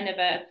was kind of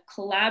a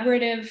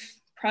collaborative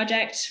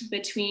project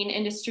between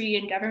industry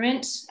and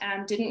government,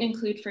 didn't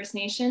include First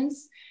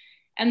Nations.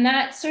 And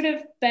that sort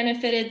of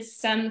benefited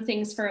some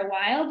things for a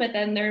while, but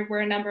then there were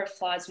a number of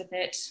flaws with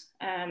it.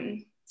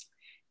 And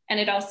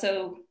it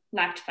also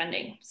lacked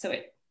funding, so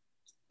it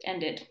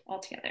ended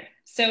altogether.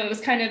 So it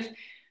was kind of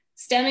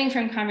stemming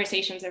from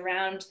conversations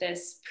around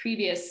this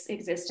previous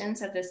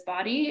existence of this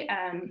body.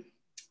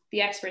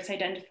 The experts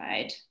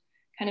identified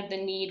kind of the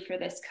need for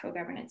this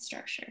co-governance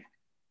structure.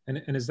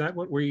 And is that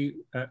what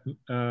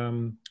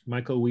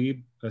Michael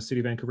Wiebe, a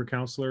City of Vancouver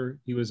councillor,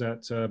 he was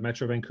at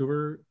Metro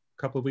Vancouver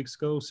a couple of weeks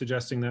ago,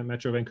 suggesting that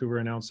Metro Vancouver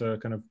announce a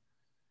kind of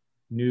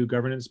new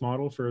governance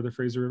model for the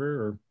Fraser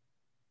River? Or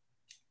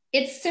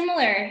it's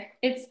similar.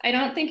 I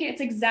don't think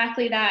it's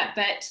exactly that,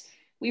 but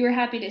we were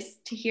happy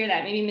to hear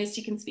that. Maybe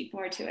Misty can speak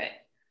more to it.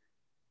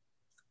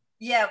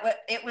 Yeah, but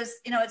it was,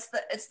 you know,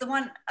 it's the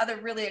one other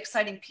really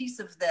exciting piece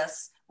of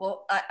this.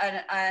 Well,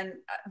 and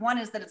one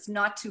is that it's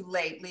not too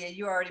late. Lia,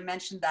 you already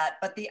mentioned that.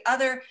 But the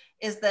other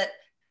is that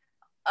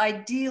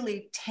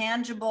ideally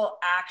tangible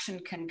action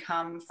can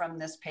come from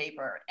this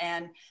paper.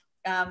 And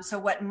so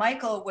what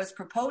Michael was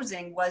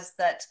proposing was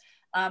that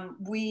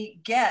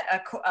we get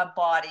a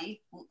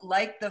body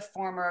like the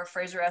former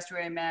Fraser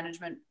Estuary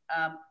Management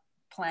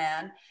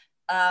Plan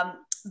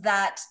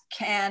that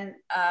can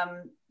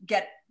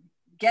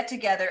get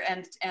together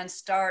and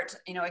start,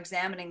 you know,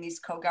 examining these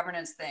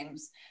co-governance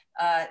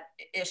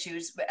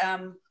issues.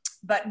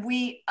 But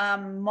we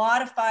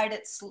modified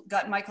it,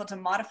 got Michael to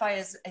modify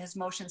his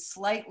motion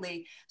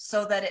slightly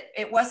so that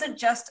it wasn't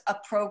just a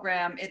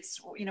program. It's,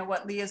 you know,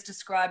 what Lia's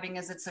describing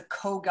as it's a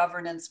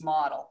co-governance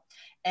model.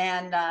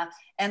 And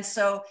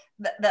so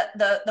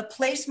the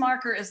place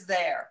marker is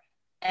there.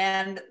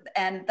 And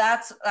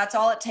that's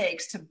all it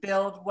takes to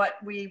build what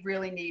we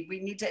really need. We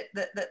need to,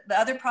 the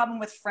other problem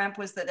with FREMP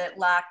was that it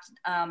lacked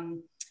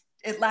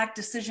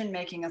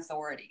decision-making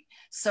authority.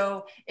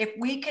 So if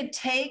we could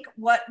take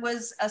what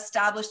was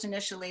established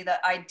initially,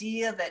 the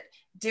idea that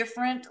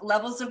different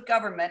levels of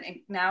government,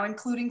 now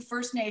including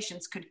First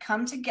Nations, could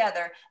come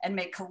together and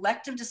make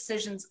collective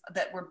decisions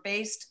that were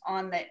based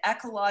on the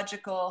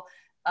ecological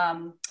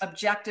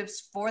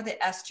objectives for the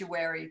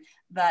estuary,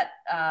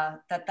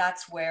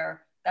 that's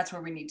where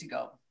we need to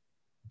go.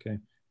 Okay,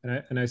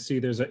 and I see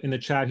there's in the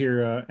chat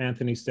here,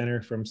 Anthony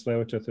Stenner from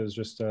Tsleil-Waututh is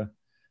just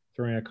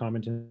throwing a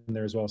comment in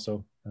there as well.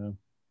 So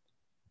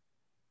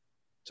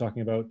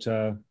talking about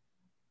to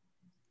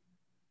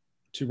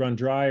run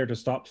dry or to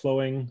stop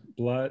flowing,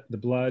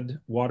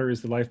 water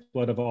is the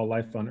lifeblood of all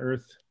life on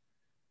earth.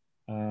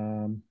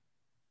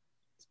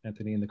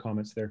 Anthony in the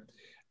comments there.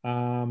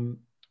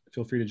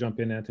 Feel free to jump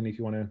in, Anthony, if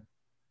you want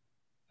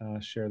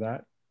to share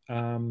that.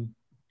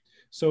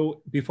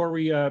 So before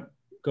we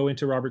go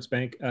into Roberts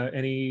Bank,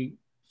 any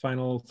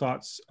final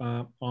thoughts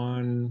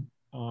on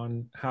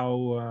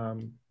how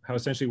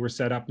essentially we're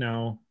set up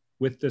now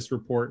with this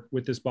report,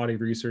 with this body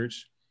of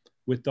research,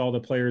 with all the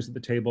players at the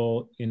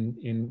table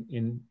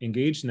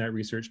engaged in that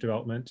research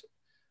development?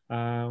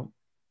 Where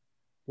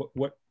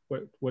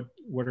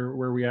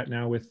are we at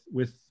now with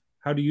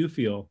how do you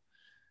feel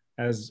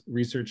as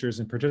researchers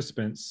and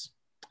participants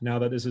now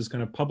that this is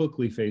kind of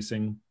publicly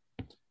facing?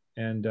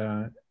 And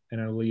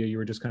Lia, you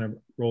were just kind of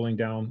rolling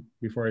down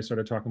before I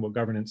started talking about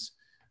governance,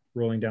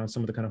 rolling down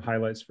some of the kind of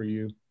highlights for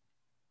you.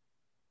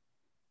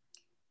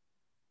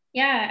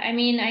 Yeah, I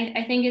mean,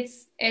 I think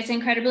it's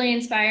incredibly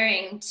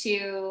inspiring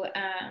to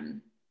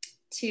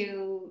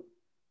to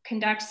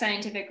conduct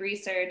scientific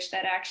research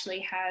that actually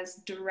has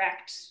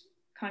direct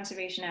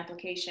conservation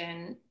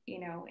application, you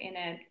know, in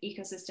an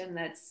ecosystem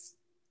that's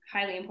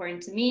highly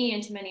important to me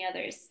and to many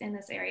others in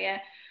this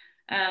area.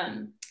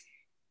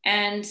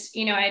 And,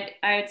 you know,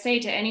 I would say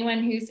to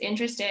anyone who's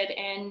interested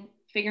in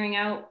figuring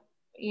out,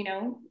 you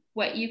know,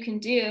 what you can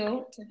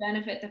do to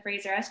benefit the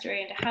Fraser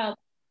Estuary and to help,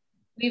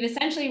 we've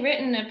essentially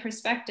written a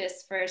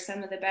prospectus for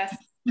some of the best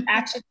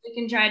actions we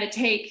can try to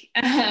take.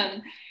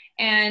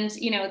 And,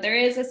 you know, there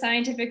is a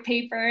scientific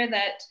paper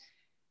that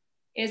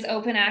is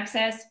open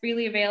access,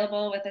 freely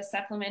available, with a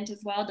supplement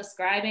as well,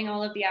 describing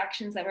all of the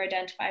actions that were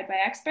identified by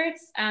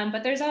experts.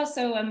 But there's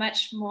also a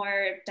much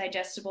more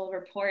digestible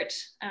report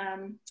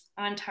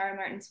on Tara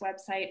Martin's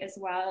website as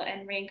well,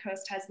 and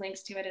Raincoast has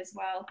links to it as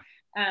well.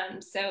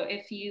 So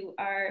if you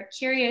are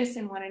curious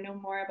and want to know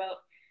more about,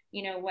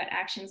 you know, what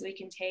actions we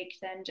can take,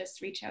 then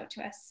just reach out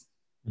to us.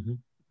 Mm-hmm.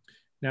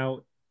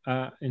 Now,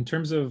 in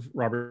terms of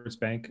Roberts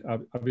Bank,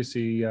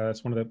 obviously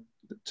it's one of the,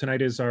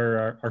 tonight is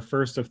our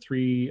first of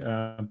three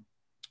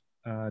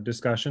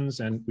discussions,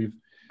 and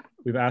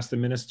we've asked the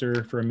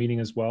minister for a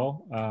meeting as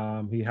well.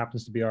 He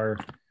happens to be our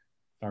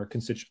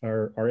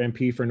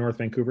MP for North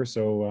Vancouver,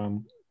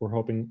 so we're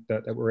hoping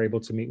that we're able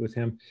to meet with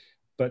him.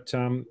 But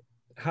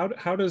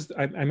how does,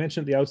 I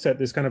mentioned at the outset,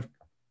 this kind of,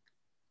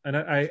 and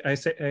I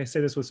say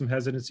this with some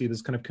hesitancy,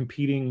 this kind of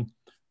competing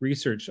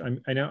research.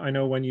 I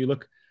know when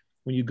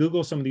you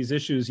Google some of these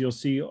issues, you'll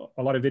see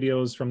a lot of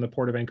videos from the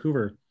Port of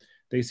Vancouver.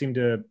 They seem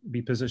to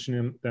be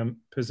positioning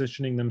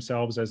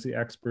themselves as the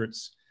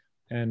experts,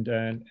 and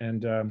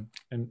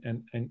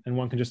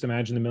one can just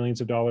imagine the millions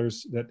of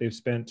dollars that they've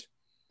spent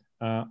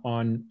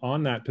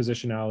on that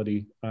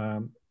positionality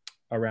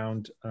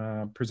around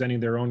presenting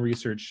their own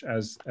research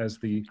as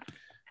the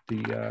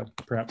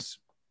perhaps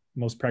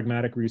most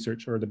pragmatic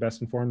research or the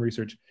best informed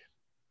research.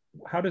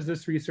 How does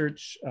this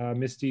research,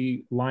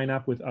 Misty, line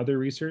up with other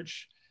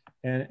research?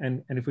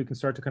 And if we can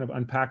start to kind of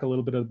unpack a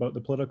little bit about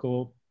the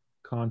political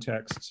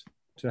context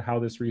to how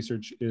this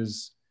research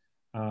is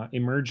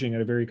emerging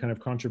at a very kind of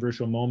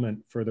controversial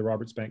moment for the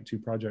Roberts Bank 2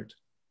 project.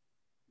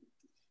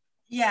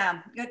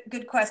 Yeah,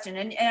 good question.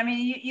 And I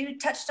mean, you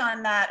touched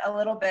on that a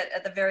little bit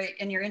at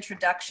in your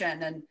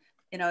introduction, and,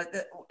 you know,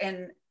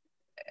 and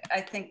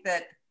I think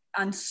that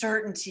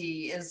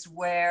uncertainty is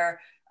where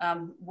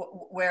in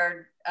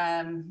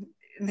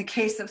the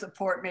case of the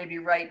port, maybe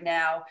right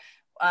now,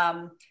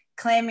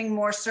 claiming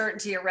more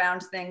certainty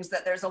around things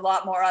that there's a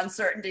lot more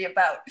uncertainty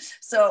about.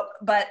 So,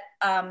 but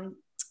what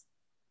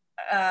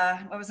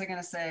was I going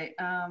to say?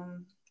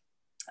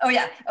 Oh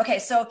yeah, okay.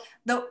 So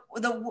the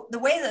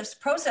way this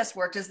process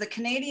worked is the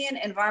Canadian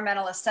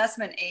Environmental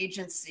Assessment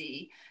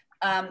Agency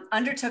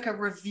undertook a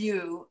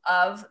review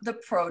of the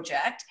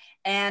project,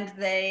 and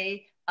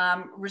they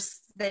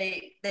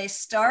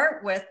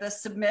start with the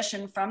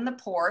submission from the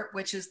port,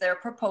 which is their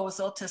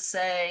proposal to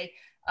say,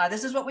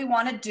 this is what we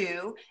want to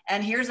do,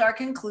 and here's our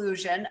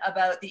conclusion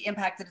about the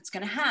impact that it's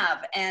going to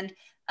have. And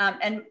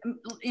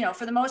you know,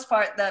 for the most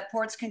part, the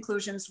port's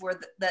conclusions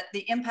were that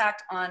the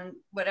impact on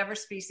whatever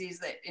species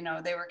that, you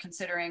know, they were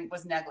considering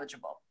was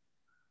negligible.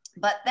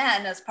 But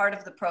then, as part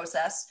of the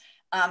process,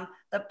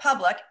 the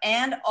public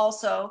and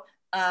also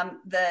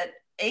the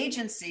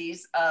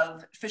agencies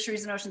of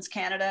Fisheries and Oceans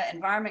Canada,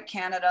 Environment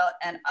Canada,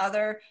 and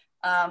other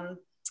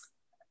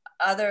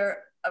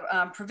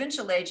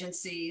provincial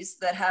agencies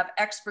that have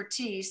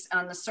expertise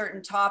on the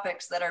certain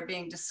topics that are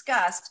being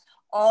discussed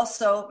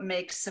also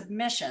make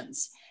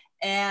submissions.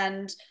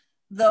 And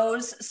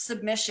those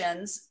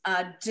submissions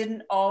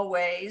didn't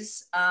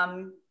always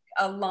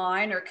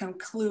align or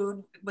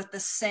conclude with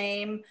the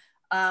same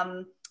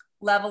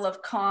level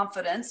of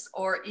confidence,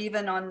 or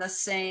even on the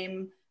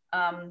same,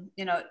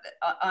 you know,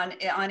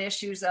 on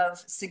issues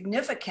of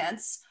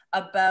significance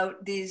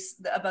about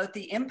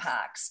the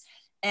impacts.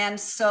 And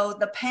so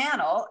the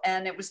panel,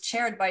 and it was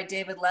chaired by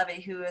David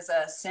Levy, who is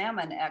a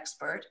salmon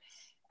expert,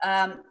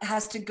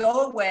 has to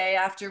go away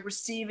after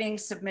receiving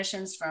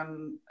submissions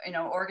from, you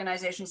know,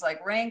 organizations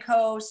like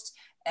Raincoast,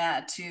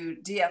 to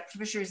DF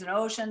Fisheries and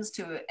Oceans,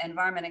 to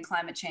Environment and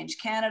Climate Change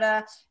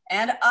Canada,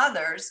 and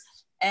others,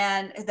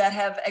 and that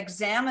have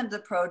examined the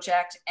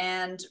project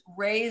and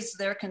raised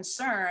their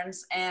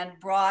concerns and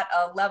brought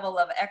a level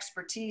of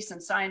expertise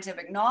and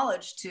scientific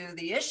knowledge to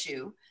the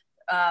issue.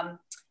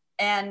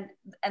 And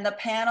the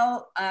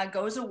panel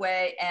goes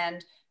away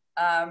and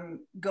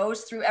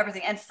goes through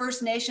everything, and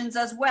First Nations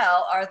as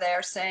well are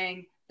there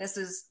saying, this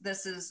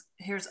is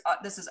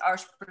our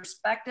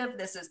perspective.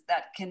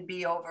 That can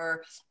be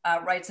over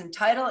rights and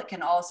title. It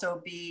can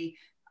also be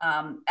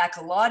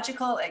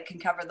ecological. It can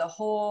cover the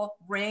whole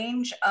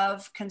range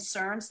of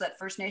concerns that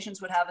First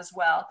Nations would have as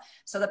well.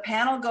 So the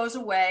panel goes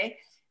away,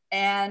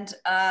 and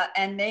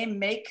they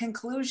make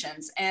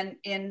conclusions. And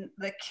in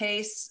this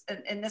case,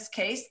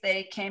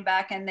 they came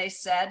back and they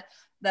said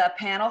the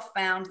panel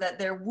found that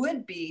there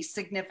would be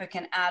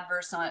significant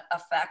adverse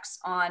effects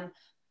on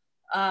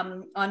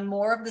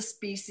more of the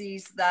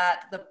species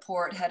that the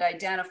port had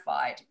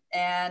identified.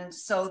 And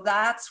so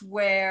that's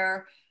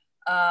where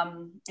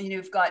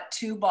you've got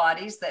two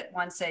bodies that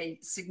one say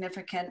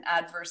significant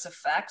adverse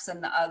effects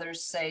and the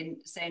others say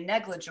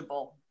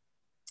negligible.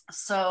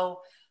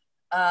 So,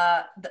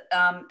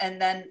 and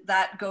then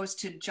that goes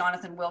to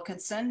Jonathan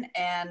Wilkinson,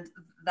 and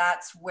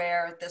that's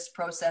where this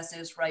process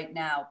is right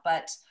now.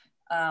 But,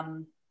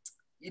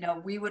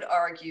 we would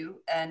argue,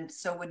 and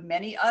so would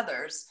many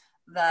others,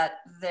 that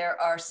there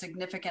are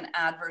significant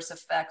adverse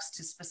effects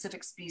to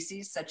specific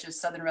species, such as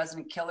southern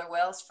resident killer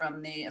whales,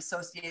 from the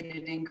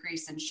associated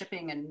increase in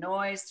shipping and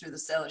noise through the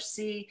Salish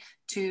Sea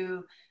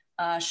to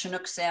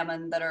Chinook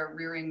salmon that are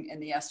rearing in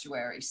the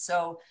estuary.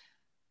 So,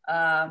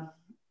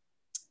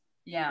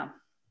 yeah,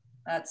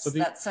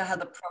 that's how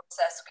the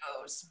process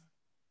goes.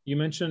 You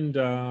mentioned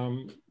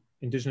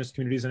Indigenous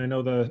communities, and I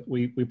know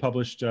we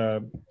published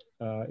in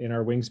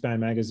our Wingspan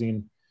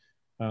magazine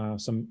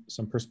some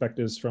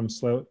perspectives from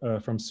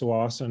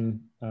Tsawwassen,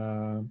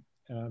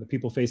 the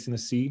people facing the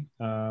sea,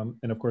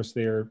 and of course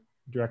they are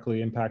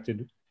directly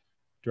impacted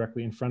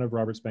directly in front of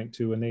Roberts Bank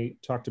too. And they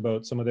talked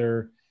about some of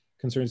their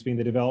concerns being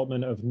the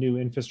development of new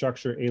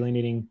infrastructure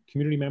alienating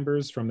community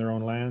members from their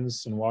own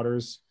lands and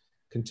waters,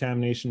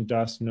 contamination,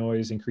 dust,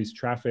 noise, increased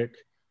traffic,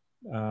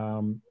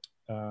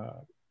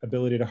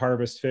 ability to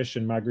harvest fish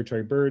and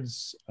migratory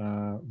birds,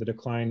 the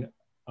decline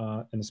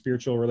in the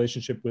spiritual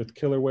relationship with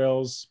killer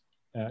whales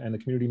and the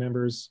community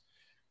members,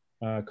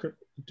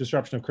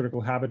 disruption of critical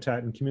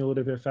habitat and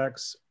cumulative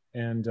effects,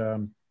 and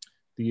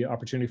the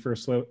opportunity for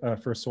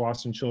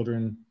Tsawwassen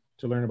children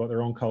to learn about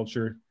their own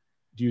culture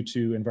due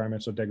to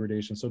environmental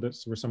degradation. So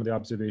those were some of the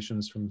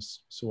observations from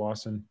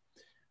Tsawwassen.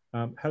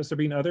 Has there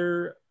been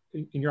other,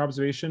 in your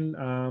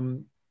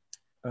observation,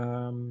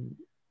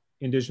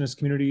 Indigenous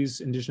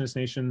communities, Indigenous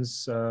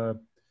nations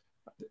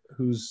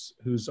whose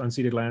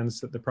unceded lands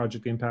that the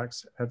project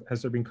impacts?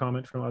 Has there been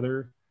comment from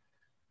other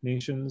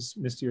nations?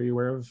 Misty, are you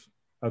aware of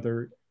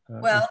other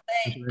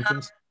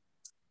interventions?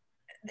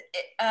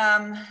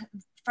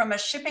 From a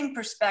shipping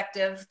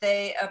perspective,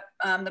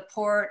 the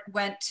port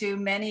went to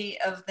many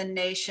of the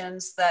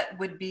nations that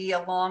would be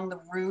along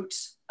the route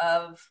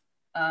of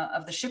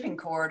the shipping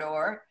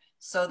corridor.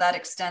 So that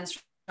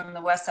extends from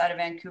the west side of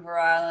Vancouver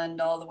Island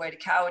all the way to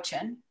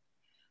Cowichan.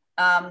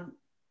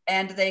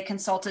 And they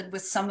consulted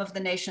with some of the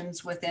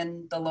nations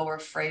within the Lower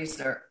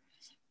Fraser.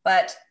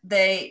 But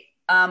they,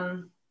 I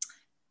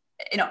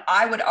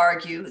would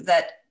argue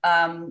that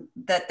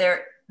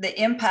the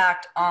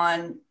impact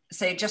on,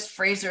 say, just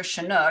Fraser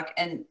Chinook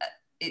and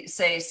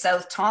say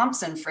South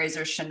Thompson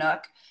Fraser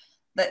Chinook,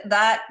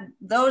 that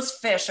those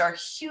fish are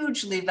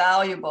hugely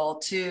valuable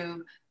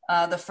to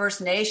the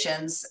First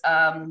Nations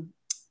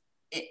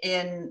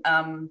in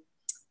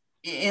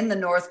the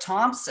North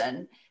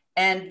Thompson,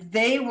 and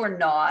they were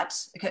not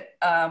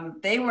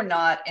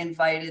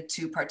invited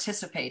to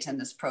participate in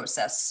this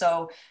process.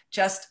 So,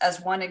 just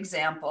as one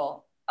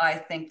example, I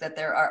think that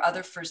there are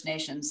other First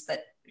Nations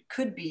that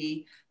could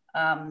be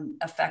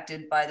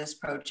affected by this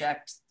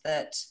project,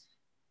 that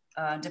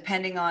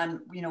depending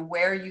on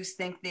where you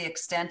think the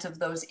extent of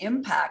those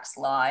impacts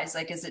lies,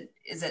 like is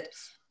it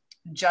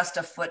just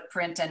a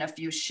footprint and a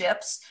few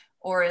ships,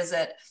 or is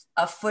it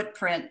a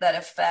footprint that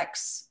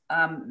affects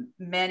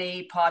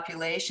many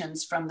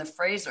populations from the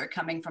Fraser,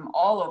 coming from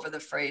all over the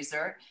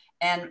Fraser,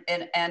 and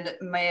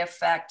may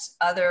affect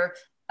other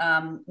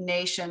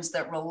nations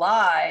that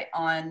rely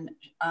on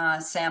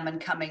salmon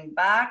coming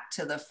back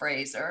to the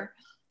Fraser.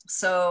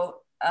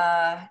 So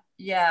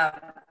yeah,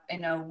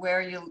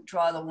 where you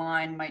draw the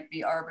line might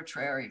be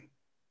arbitrary.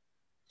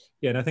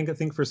 Yeah, and I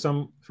think for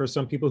some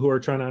people who are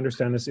trying to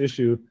understand this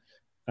issue,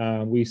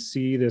 we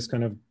see this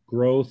kind of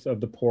growth of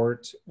the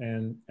port,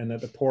 and that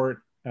the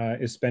port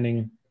is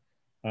spending,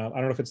 I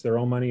don't know if it's their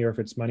own money or if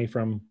it's money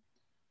from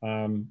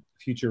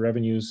future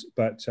revenues,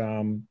 but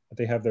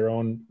they have their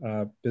own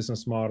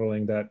business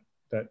modeling that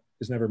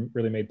is never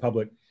really made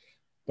public.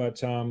 But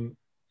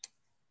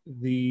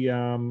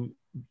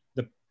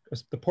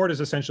the port is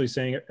essentially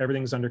saying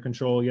everything's under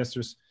control. Yes,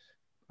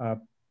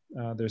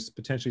 there's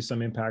potentially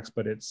some impacts,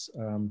 but it's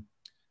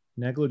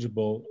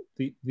negligible.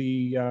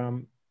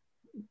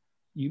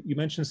 You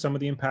mentioned some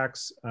of the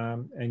impacts,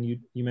 and you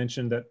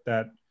mentioned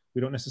that we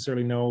don't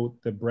necessarily know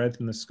the breadth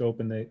and the scope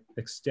and the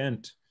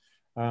extent.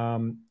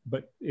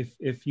 But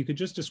if you could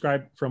just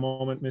describe for a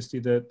moment, Misty,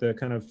 the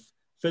kind of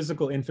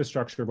physical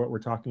infrastructure of what we're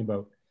talking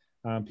about.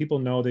 People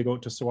know they go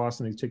to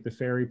Tsawwassen, they take the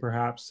ferry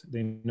perhaps.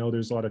 They know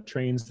there's a lot of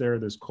trains there.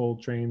 There's coal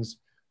trains.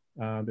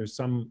 There's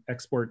some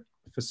export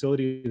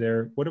facility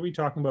there. What are we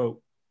talking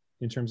about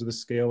in terms of the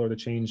scale or the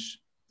change,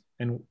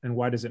 and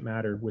why does it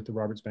matter with the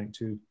Roberts Bank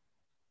too?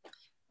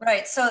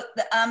 Right. So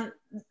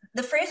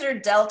the Fraser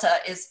Delta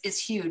is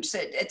huge. So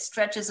it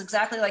stretches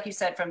exactly like you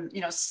said, from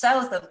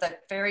south of the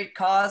Ferry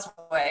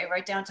Causeway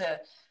right down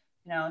to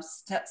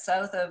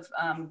south of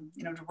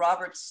to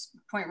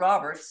Point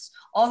Roberts,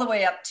 all the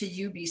way up to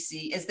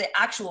UBC is the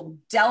actual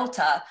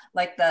delta,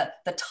 like the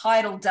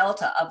tidal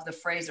delta of the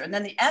Fraser, and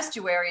then the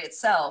estuary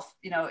itself,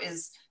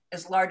 is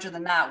larger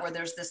than that, where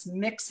there's this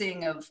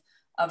mixing of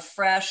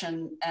fresh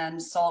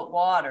and salt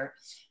water.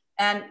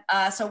 And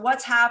so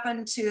what's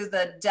happened to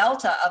the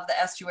delta of the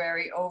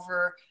estuary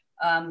over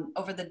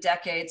the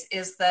decades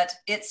is that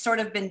it's sort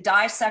of been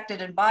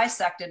dissected and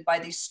bisected by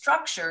these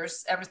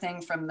structures,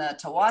 everything from the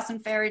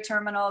Tawasin Ferry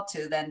Terminal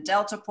to then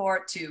Delta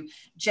Port to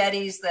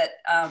jetties that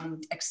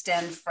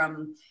extend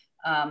from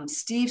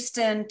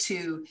Steveston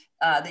to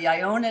the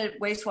Iona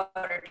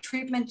wastewater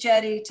treatment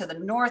jetty to the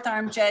North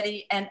Arm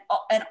jetty, and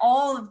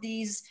all of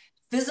these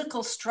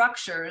physical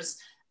structures,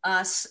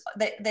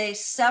 they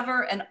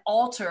sever and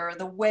alter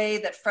the way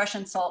that fresh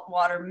and salt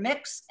water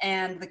mix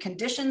and the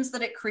conditions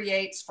that it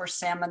creates for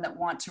salmon that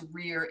want to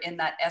rear in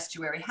that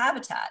estuary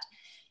habitat.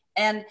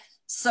 And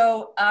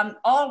so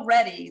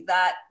already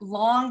that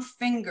long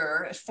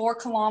finger, 4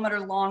 kilometer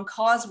long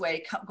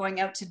causeway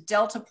going out to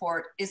Delta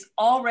Port is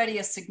already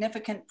a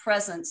significant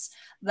presence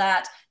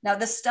that, now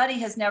this study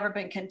has never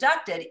been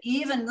conducted,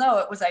 even though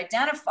it was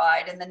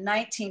identified in the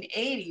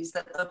 1980s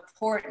that the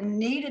port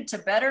needed to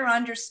better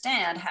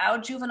understand how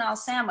juvenile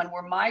salmon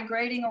were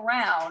migrating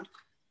around,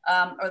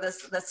 or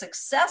the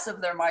success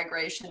of their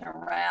migration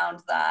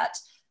around that,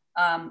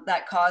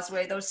 that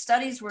causeway. Those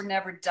studies were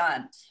never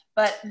done.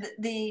 But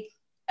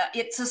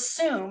it's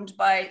assumed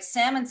by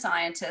salmon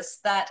scientists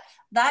that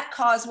that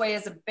causeway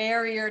is a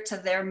barrier to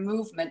their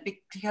movement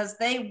because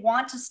they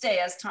want to stay,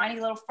 as tiny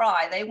little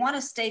fry, they want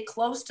to stay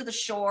close to the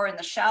shore in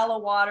the shallow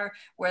water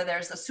where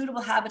there's a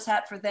suitable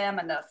habitat for them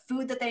and the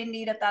food that they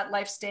need at that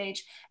life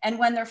stage. And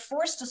when they're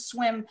forced to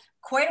swim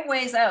quite a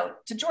ways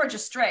out to Georgia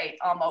Strait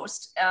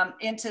almost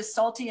into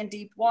salty and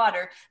deep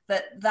water,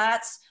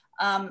 that's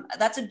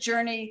a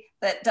journey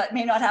that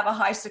may not have a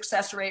high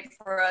success rate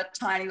for a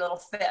tiny little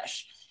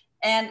fish.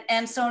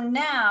 And so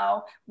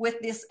now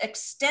with this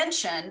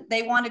extension,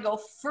 they want to go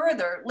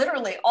further,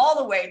 literally all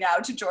the way now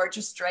to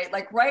Georgia Strait,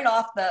 like right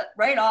off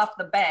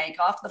the bank,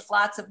 off the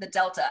flats of the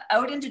Delta,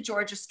 out into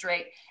Georgia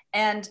Strait,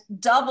 and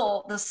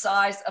double the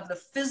size of the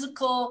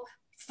physical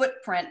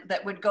footprint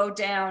that would go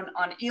down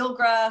on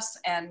eelgrass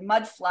and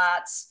mud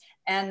flats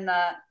and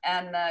the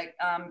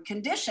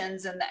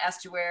conditions in the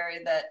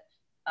estuary that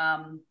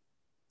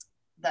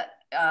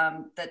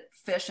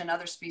fish and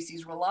other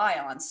species rely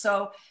on.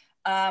 So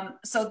that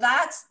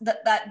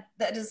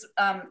is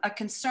a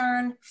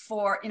concern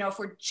for, if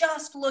we're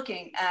just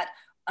looking at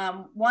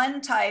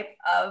one type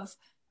of,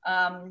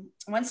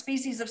 one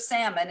species of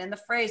salmon in the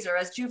Fraser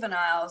as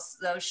juveniles,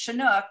 those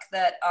Chinook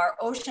that are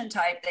ocean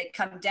type, they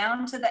come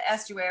down to the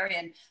estuary,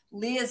 and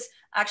Lia's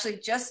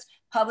actually just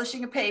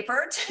publishing a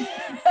paper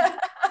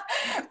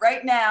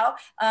right now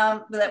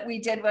that we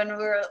did when we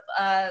were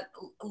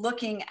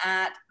looking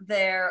at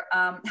their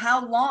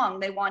how long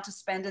they want to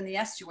spend in the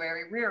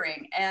estuary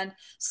rearing. And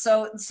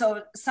so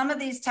some of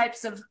these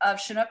types of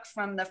Chinook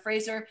from the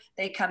Fraser,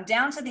 they come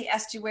down to the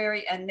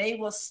estuary and they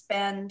will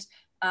spend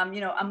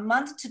a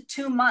month to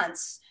 2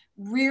 months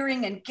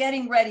rearing and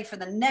getting ready for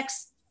the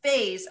next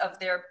phase of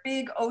their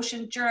big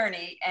ocean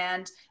journey,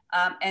 and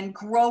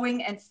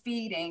growing and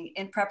feeding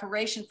in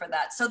preparation for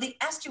that. So the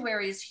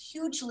estuary is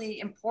hugely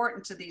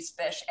important to these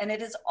fish, and it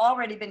has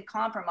already been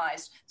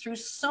compromised through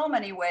so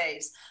many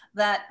ways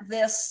that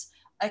this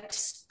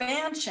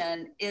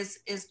expansion is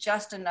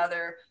just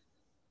another,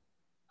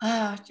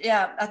 a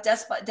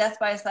death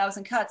by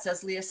 1,000 cuts,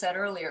 as Lia said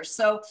earlier.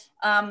 So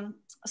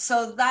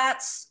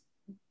that's,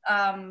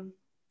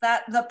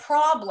 that the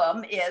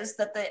problem is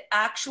that the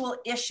actual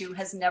issue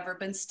has never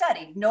been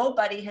studied.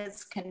 Nobody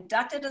has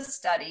conducted a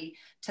study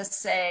to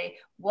say,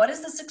 what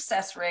is the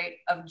success rate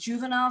of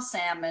juvenile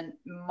salmon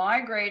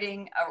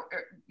migrating,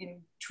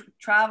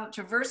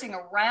 traversing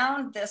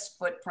around this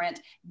footprint,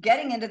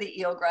 getting into the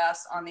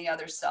eelgrass on the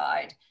other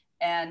side,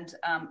 and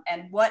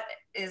what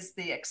is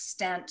the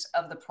extent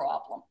of the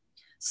problem?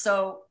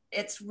 So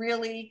it's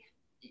really,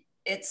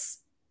 it's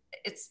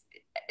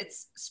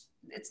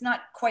not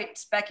quite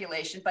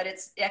speculation, but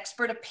it's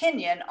expert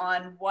opinion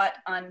on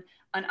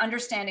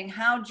understanding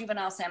how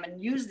juvenile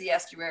salmon use the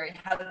estuary,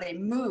 how do they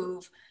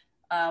move,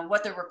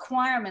 what the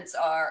requirements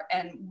are,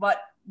 and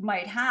what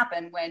might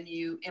happen when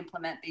you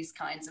implement these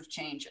kinds of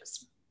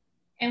changes.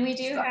 And we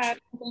do have,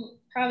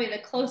 probably the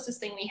closest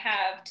thing we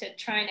have to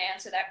trying to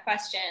answer that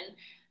question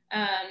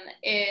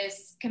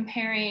is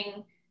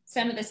comparing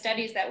some of the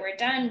studies that were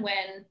done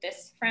when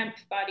this FREMP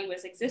body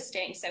was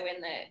existing. So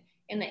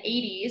in the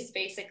 80s,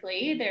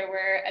 basically, there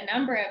were a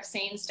number of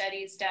seine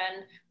studies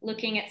done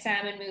looking at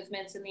salmon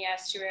movements in the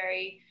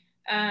estuary.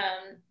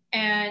 And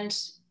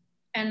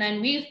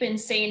then we've been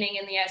seining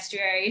in the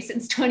estuary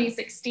since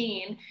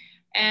 2016.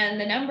 And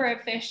the number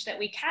of fish that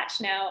we catch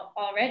now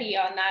already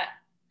on that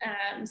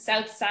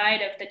south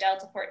side of the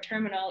Delta Port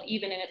terminal,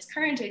 even in its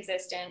current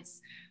existence,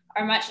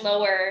 are much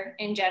lower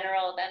in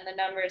general than the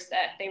numbers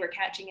that they were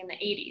catching in the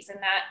 80s.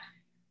 And that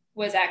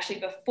was actually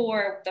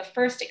before the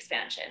first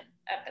expansion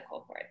of the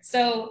coal port.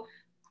 So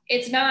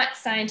it's not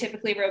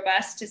scientifically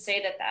robust to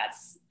say that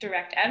that's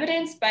direct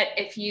evidence, but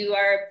if you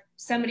are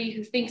somebody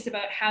who thinks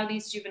about how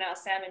these juvenile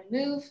salmon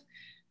move,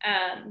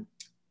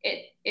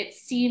 it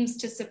seems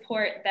to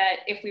support that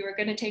if we were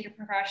going to take a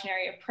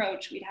precautionary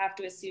approach, we'd have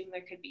to assume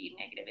there could be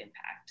negative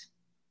impact.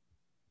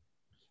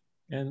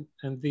 And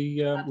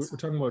the we're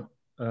talking about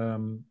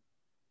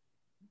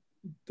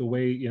the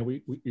way, you know,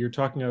 you're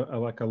talking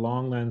like a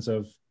long lens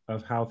of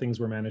how things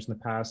were managed in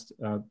the past.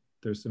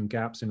 There's some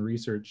gaps in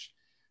research.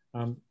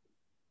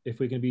 If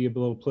we can be a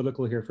little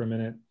political here for a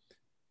minute,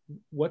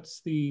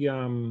 what's the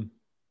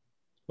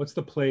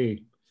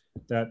play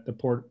that the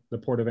Port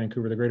of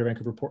Vancouver, the Greater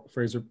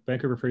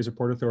Vancouver Fraser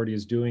Port Authority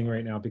is doing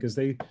right now? Because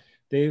they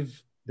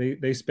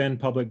spend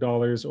public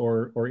dollars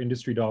or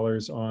industry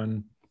dollars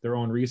on their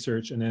own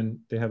research, and then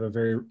they have a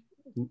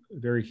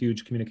very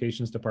huge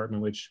communications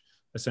department which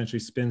essentially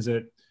spins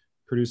it,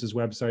 produces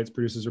websites,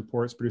 produces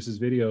reports, produces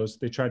videos.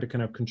 They try to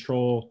kind of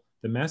control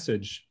the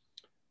message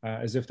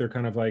as if they're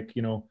kind of like,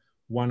 you know,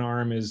 one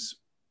arm is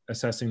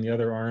assessing the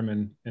other arm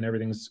and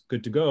everything's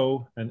good to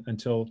go, and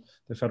until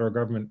the federal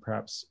government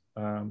perhaps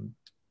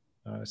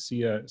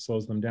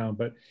slows them down.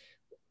 But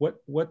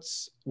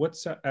what's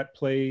at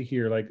play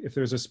here? Like if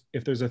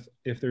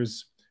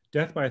there's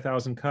death by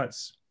 1,000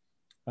 cuts,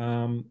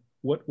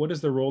 what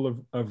is the role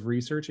of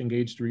research,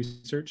 engaged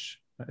research,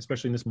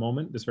 especially in this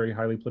moment, this very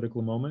highly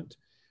political moment?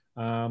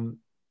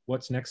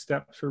 What's next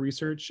step for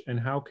research, and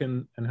how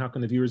can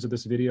the viewers of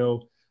this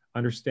video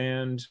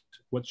understand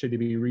what should they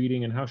be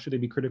reading, and how should they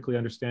be critically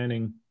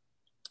understanding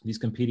these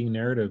competing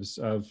narratives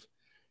of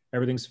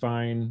everything's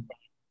fine,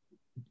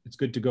 it's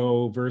good to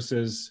go,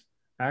 versus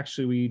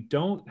actually we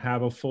don't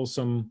have a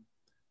fulsome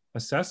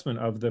assessment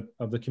of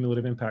the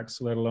cumulative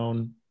impacts, let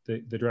alone the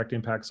direct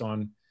impacts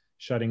on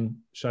shutting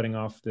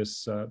off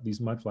these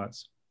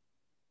mudflats.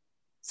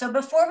 So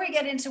before we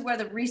get into where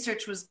the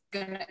research is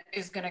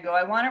gonna go,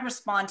 I want to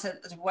respond to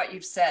what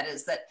you've said,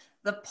 is that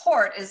the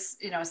port is,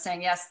 you know,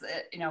 saying yes,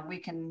 you know, we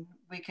can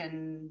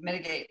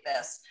mitigate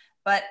this,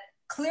 but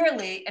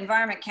clearly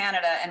Environment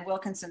Canada and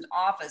Wilkinson's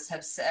office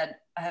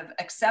have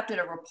accepted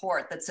a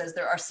report that says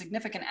there are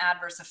significant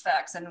adverse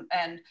effects,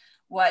 and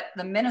what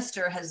the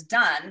minister has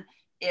done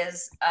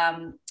is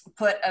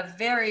put a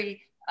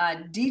very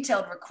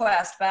detailed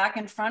request back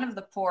in front of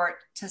the port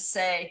to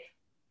say,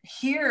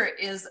 here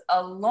is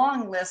a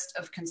long list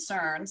of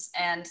concerns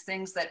and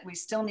things that we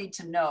still need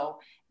to know.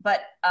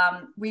 But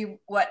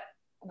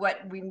what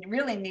we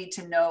really need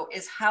to know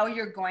is how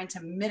you're going to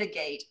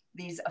mitigate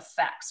these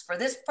effects. For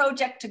this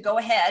project to go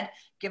ahead,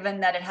 given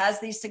that it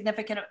has these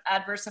significant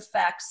adverse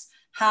effects,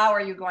 how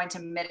are you going to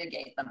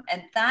mitigate them?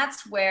 And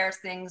that's where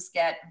things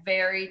get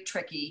very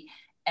tricky,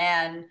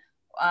 and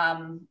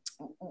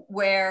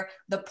where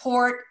the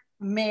port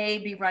may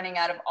be running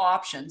out of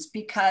options,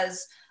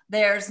 because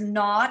there's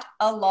not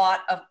a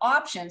lot of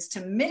options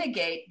to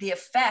mitigate the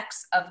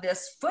effects of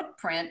this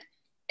footprint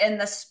in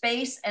the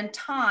space and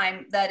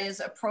time that is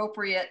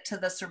appropriate to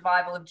the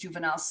survival of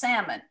juvenile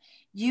salmon.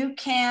 You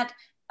can't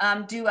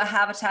do a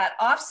habitat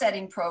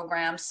offsetting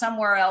program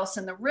somewhere else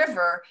in the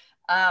river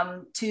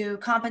to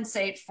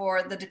compensate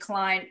for the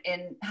decline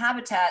in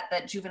habitat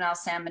that juvenile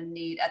salmon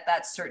need at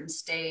that certain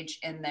stage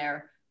in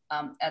their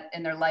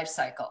life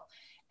cycle.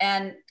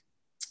 And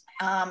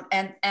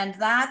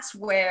that's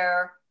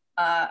where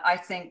I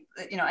think,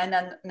 you know, and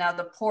then now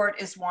the port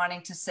is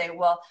wanting to say,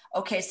 well,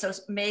 okay, so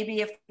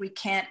maybe if we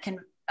can't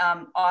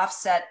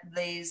offset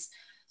these,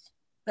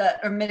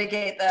 or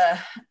mitigate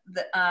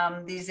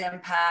these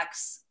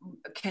impacts,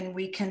 can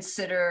we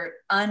consider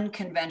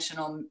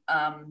unconventional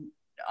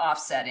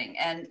offsetting?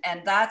 And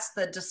that's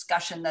the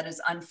discussion that is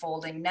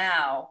unfolding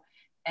now.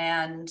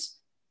 And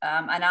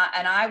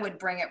I would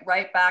bring it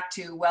right back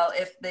to, well,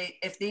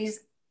 if these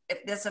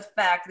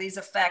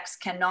effects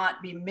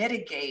cannot be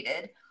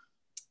mitigated,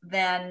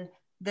 then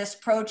this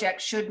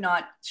project should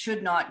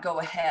not go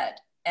ahead.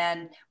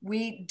 And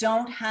we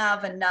don't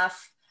have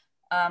enough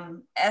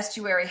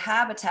estuary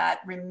habitat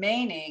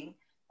remaining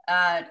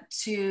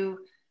to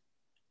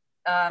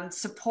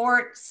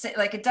support,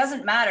 like, it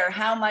doesn't matter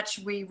how much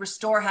we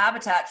restore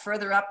habitat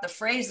further up the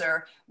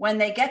Fraser. When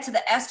they get to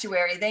the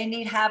estuary, they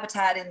need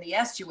habitat in the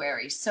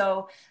estuary.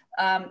 So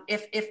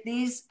if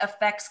these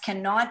effects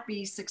cannot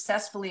be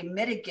successfully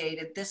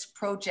mitigated, this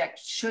project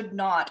should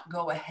not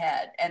go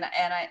ahead.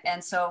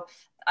 And so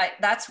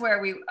that's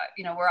where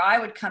where I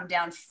would come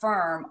down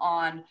firm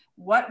on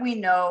what we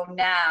know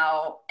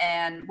now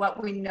and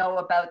what we know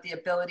about the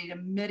ability to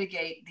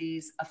mitigate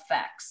these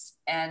effects.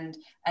 And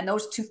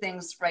those two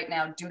things right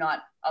now do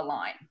not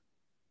align.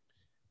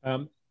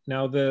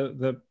 Now,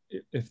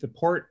 if the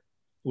port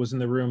was in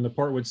the room, the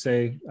port would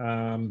say,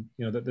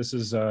 that this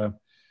is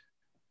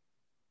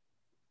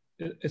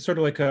it's sort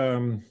of like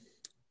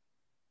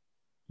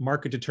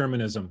market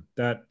determinism,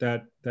 that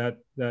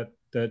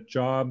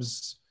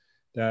jobs,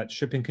 that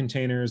shipping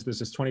containers,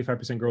 this is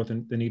 25% growth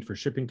in the need for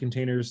shipping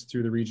containers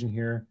through the region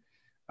here.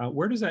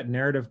 Where does that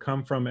narrative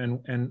come from,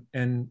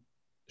 and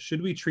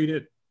should we treat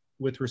it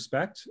with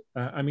respect?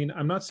 I mean,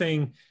 I'm not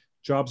saying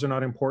jobs are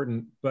not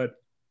important, but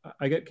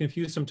I get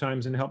confused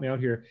sometimes, and help me out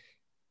here.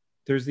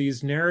 There's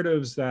these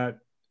narratives that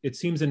it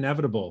seems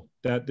inevitable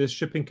that this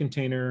shipping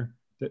container,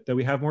 that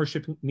we have more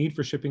need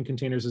for shipping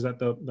containers, is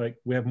that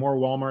we have more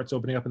Walmarts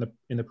opening up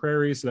in the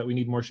prairies, so that we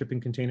need more shipping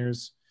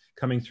containers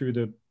coming through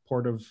the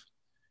port of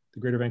the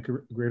Greater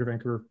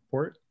Vancouver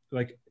Port.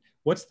 Like,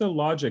 what's the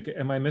logic?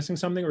 Am I missing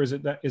something, or is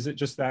it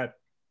just that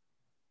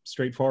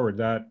straightforward,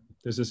 that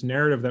there's this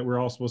narrative that we're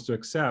all supposed to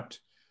accept,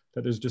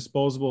 that there's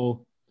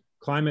disposable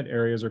climate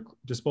areas or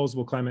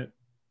disposable climate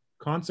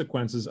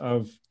consequences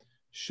of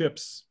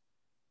ships.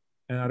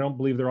 And I don't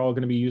believe they're all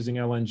going to be using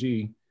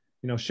LNG.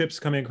 You know, ships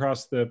coming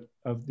across the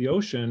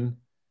ocean,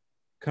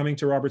 coming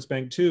to Roberts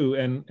Bank too,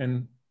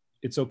 and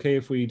it's okay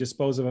if we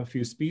dispose of a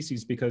few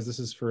species because this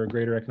is for a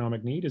greater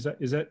economic need. Is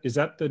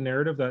that the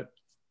narrative that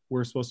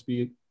we're supposed to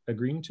be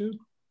agreeing to?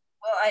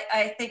 Well,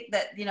 I think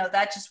that, you know,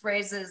 that just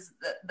raises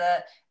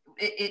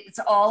it's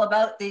all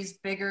about these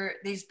bigger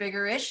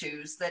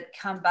issues that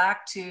come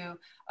back to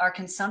our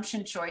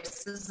consumption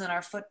choices and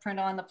our footprint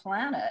on the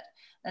planet,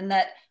 and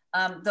that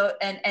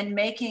and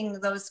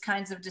making those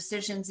kinds of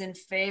decisions in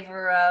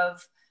favor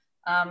of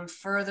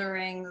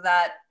furthering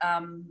that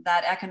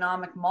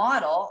economic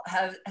model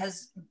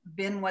has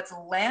been what's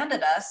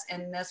landed us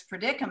in this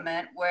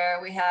predicament where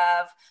we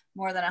have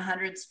more than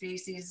 100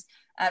 species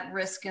at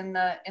risk in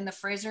the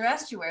Fraser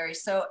Estuary.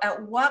 So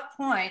at what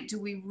point do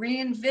we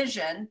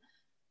re-envision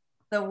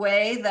the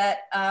way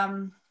that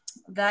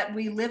that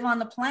we live on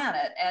the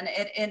planet? And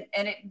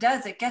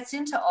it gets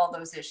into all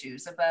those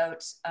issues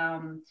about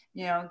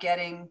you know,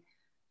 getting,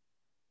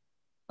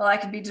 well, I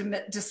can be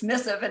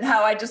dismissive in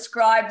how I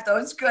describe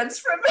those goods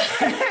from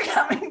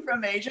coming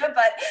from Asia,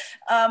 but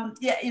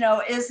yeah, you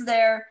know, is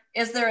there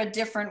a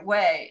different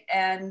way?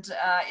 And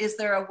is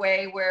there a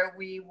way where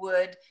we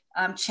would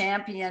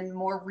champion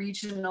more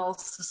regional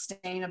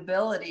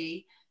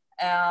sustainability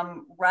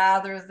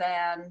rather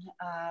than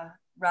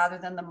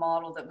the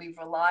model that we've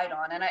relied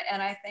on? And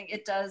I think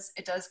it does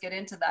get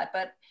into that,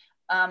 but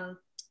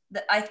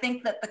I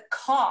think that the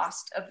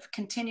cost of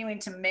continuing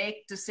to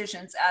make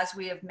decisions as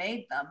we have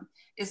made them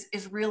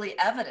is really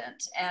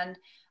evident. And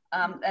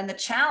the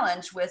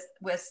challenge with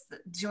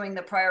doing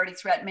the priority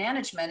threat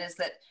management is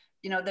that,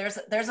 you know,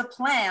 there's a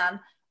plan,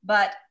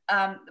 but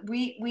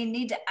we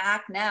need to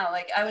act now.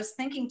 Like I was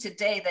thinking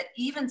today that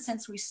even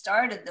since we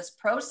started this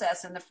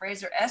process in the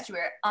Fraser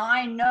Estuary,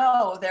 I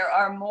know there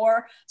are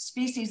more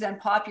species and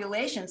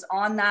populations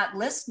on that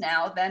list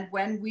now than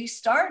when we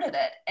started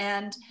it.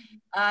 And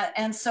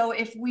so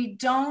if we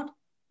don't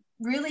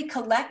really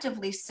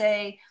collectively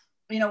say,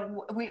 you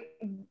know,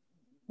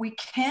 we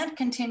can't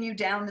continue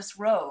down this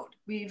road.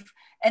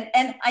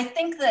 And I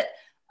think that,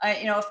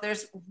 you know, if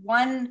there's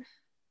one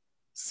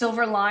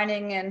silver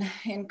lining in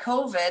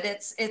COVID,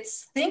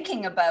 it's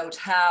thinking about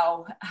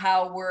how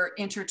we're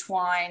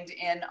intertwined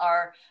in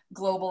our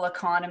global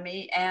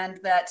economy, and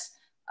that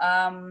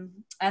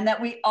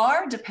we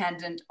are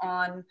dependent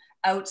on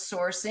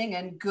outsourcing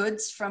and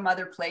goods from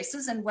other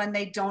places, and when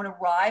they don't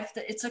arrive,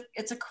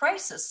 it's a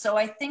crisis. So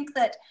I think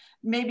that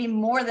maybe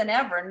more than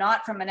ever,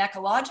 not from an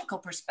ecological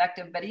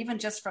perspective, but even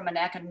just from an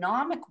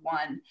economic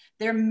one,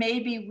 there may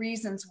be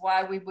reasons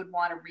why we would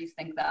want to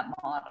rethink that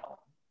model.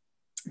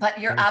 But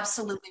you're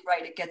absolutely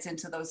right, it gets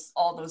into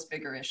all those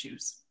bigger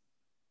issues.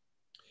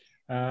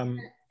 And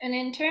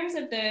in terms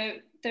of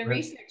the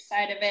research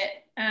side of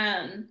it,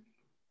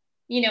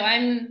 you know,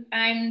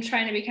 I'm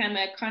trying to become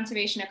a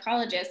conservation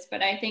ecologist,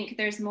 but I think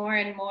there's more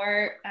and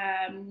more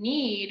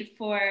need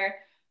for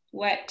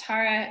what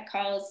Tara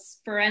calls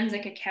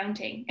forensic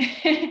accounting.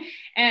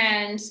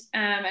 And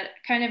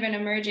kind of an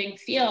emerging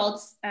field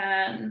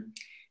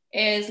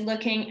is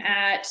looking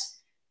at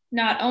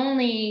not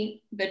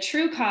only the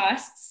true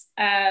costs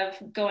of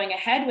going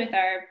ahead with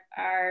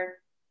our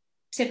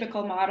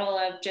typical model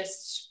of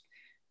just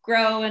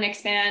grow and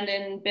expand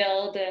and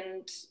build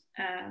and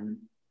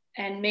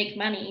make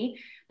money,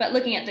 but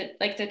looking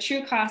at the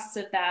true costs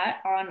of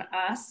that on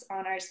us,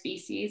 on our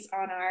species,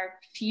 on our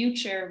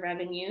future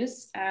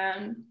revenues,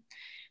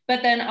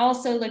 but then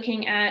also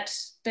looking at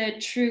the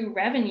true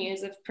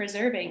revenues of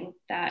preserving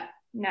that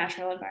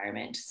natural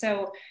environment.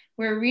 So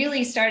we're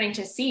really starting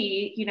to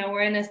see, you know,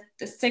 we're in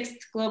the 6th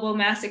global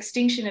mass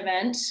extinction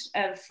event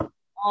of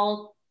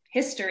all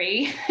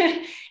history,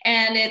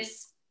 and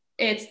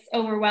it's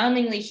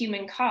overwhelmingly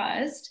human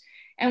caused.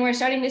 And we're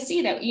starting to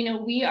see that, you know,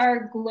 we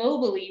are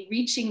globally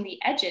reaching the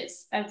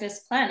edges of this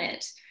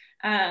planet.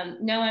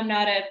 No, I'm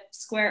not a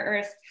square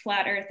earth,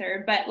 flat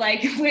earther, but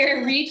like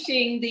we're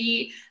reaching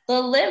the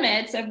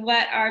limits of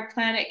what our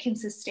planet can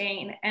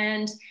sustain.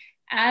 And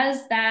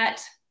as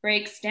that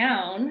breaks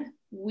down,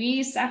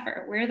 we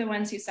suffer. We're the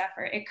ones who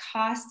suffer. It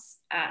costs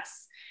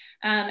us.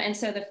 And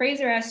so the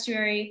Fraser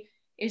Estuary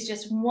is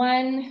just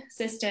one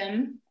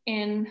system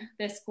in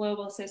this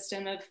global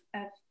system of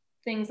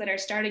things that are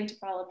starting to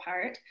fall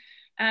apart.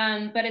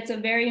 But it's a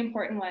very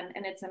important one,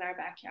 and it's in our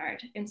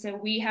backyard. And so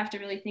we have to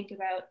really think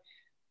about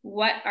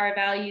what our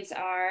values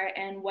are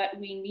and what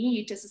we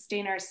need to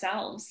sustain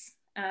ourselves,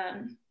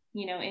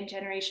 you know, in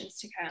generations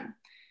to come.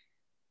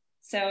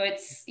 So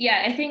it's,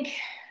 yeah, I think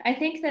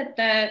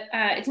that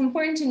it's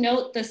important to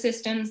note the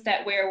systems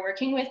that we're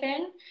working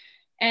within,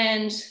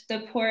 and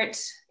the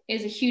port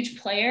is a huge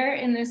player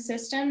in this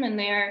system, and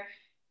they're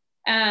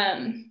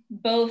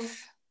both,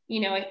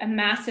 you know, a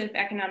massive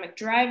economic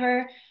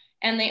driver,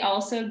 and they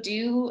also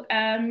do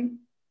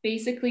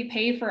basically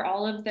pay for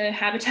all of the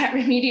habitat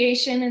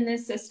remediation in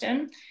this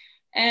system.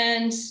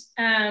 And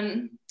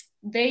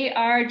they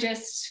are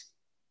just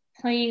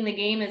playing the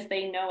game as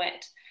they know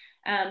it.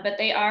 But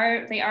they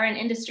are an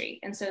industry,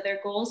 and so their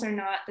goals are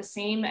not the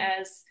same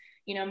as,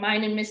 you know,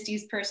 mine and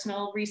Misty's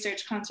personal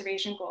research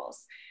conservation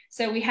goals.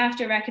 So we have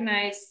to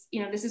recognize,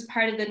 you know, this is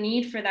part of the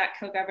need for that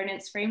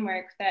co-governance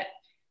framework, that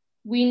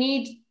we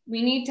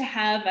need to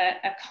have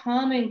a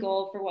common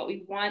goal for what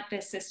we want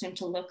this system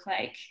to look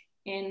like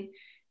in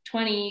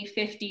 20,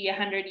 50,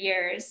 100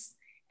 years,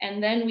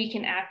 and then we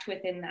can act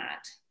within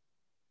that.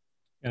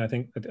 And I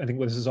think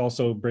what this is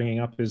also bringing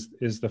up is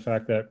the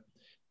fact that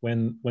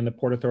when the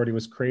Port Authority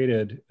was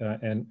created,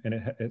 and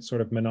it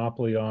sort of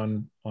monopoly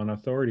on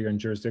authority and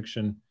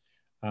jurisdiction,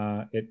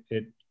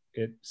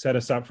 it set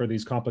us up for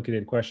these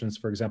complicated questions.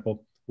 For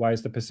example, why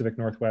is the Pacific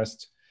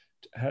Northwest,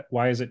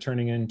 why is it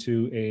turning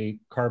into a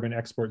carbon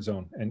export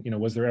zone? And, you know,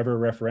 was there ever a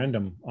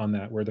referendum on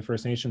that? Were the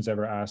First Nations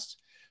ever asked?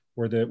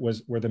 Were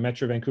the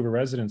Metro Vancouver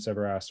residents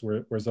ever asked?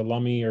 Was the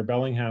Lummi or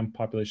Bellingham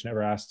population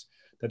ever asked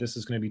that this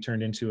is going to be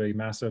turned into a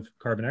massive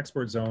carbon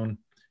export zone,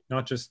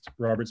 not just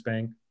Roberts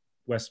Bank,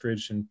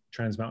 Westridge and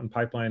Trans Mountain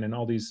Pipeline and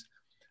all these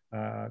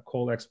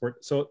coal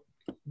export. So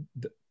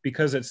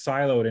because it's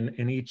siloed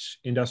and each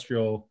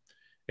industrial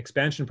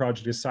expansion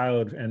project is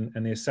siloed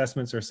and the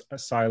assessments are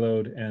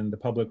siloed and the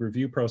public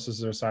review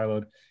processes are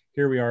siloed,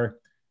 here we are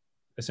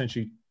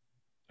essentially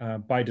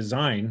by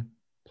design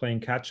playing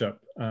catch up.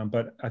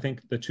 But I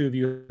think the two of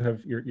you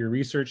have, your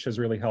research has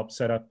really helped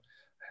set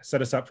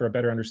us up for a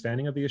better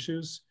understanding of the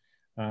issues.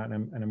 And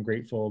I'm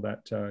grateful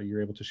that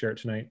you're able to share it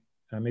tonight.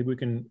 Maybe we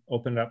can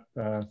open it up.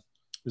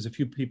 There's a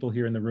few people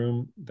here in the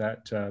room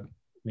that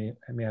may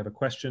have a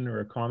question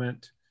or a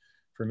comment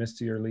for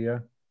Misty or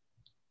Lia.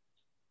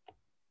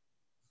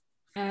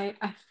 I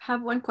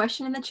have one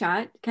question in the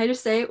chat. Can I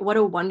just say, what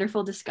a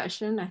wonderful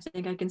discussion. I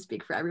think I can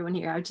speak for everyone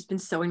here. I've just been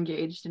so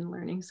engaged in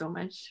learning so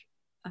much.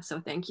 So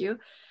thank you.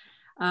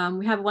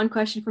 We have one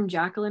question from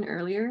Jacqueline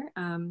earlier.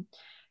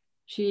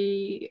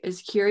 She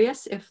is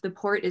curious if the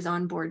port is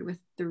on board with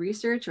the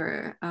research,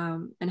 or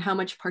and how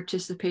much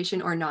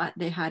participation or not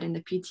they had in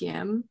the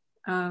PTM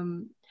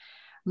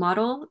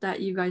model that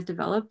you guys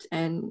developed,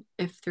 and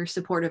if they're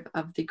supportive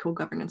of the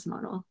co-governance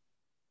model.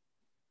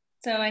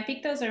 So I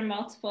think those are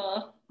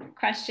multiple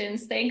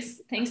questions.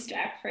 Thanks,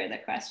 Jack, for the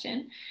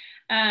question.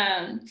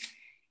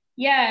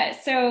 Yeah,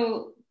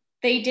 so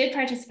they did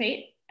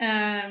participate.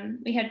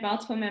 We had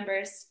multiple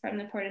members from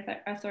the Port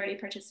Authority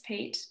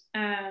participate,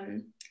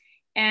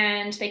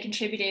 and they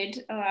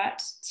contributed a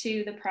lot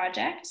to the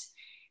project.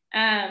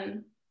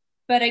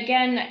 But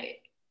again,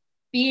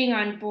 being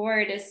on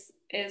board is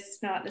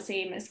not the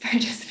same as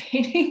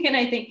participating. And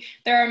I think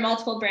there are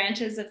multiple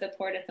branches of the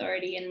Port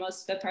Authority, and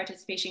most of the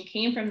participation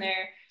came from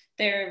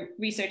their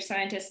research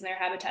scientists and their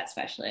habitat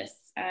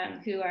specialists,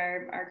 who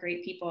are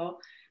great people.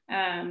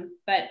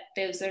 But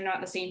those are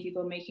not the same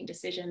people making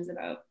decisions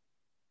about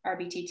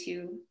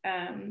RBT2.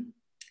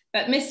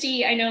 But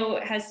Misty, I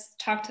know, has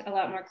talked a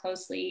lot more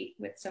closely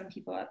with some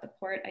people at the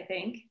port, I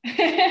think.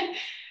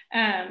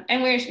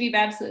 And we've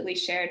absolutely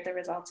shared the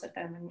results with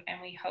them,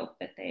 and we hope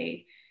that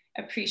they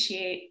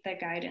appreciate the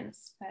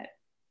guidance. But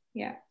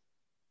yeah.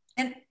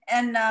 And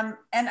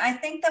I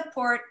think the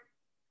port,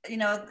 you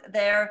know,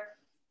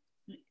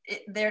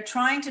 they're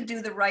trying to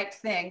do the right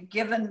thing,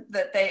 given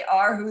that they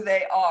are who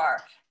they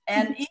are.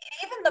 And even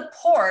the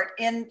port,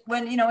 in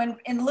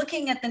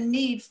looking at the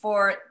need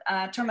for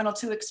Terminal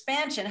 2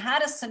 expansion,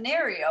 had a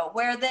scenario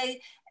where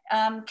they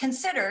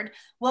considered,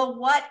 well,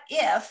 what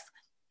if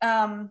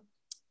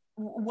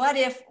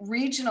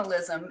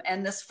regionalism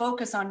and this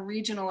focus on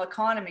regional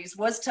economies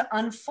was to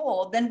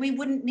unfold? Then we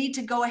wouldn't need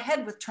to go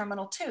ahead with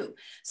Terminal 2.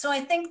 So I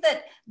think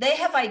that they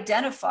have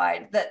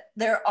identified that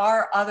there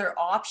are other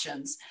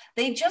options.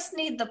 They just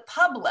need the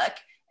public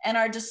and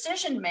our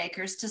decision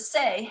makers to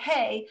say,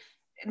 hey,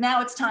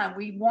 now it's time.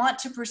 We want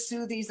to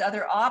pursue these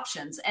other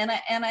options. And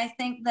I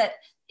think that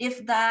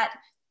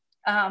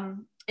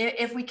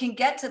if we can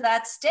get to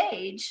that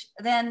stage,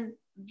 then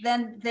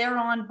they're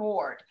on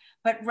board.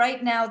 But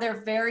right now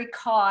they're very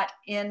caught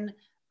in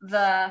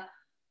the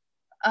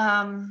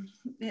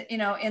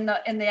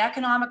in the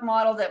economic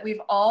model that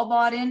we've all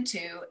bought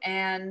into,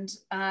 and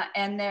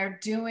they're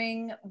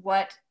doing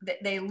what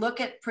they look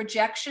at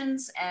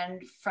projections,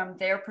 and from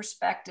their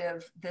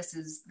perspective, this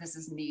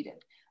is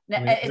needed.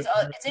 Now,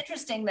 it's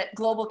interesting that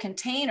Global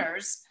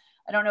Containers,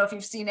 I don't know if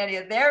you've seen any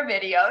of their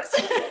videos.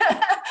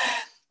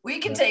 We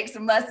can take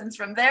some lessons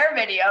from their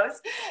videos,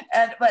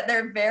 but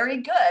they're very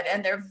good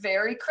and they're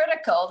very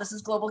critical. This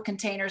is Global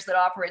Containers that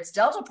operates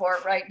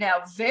Deltaport right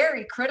now,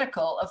 very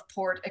critical of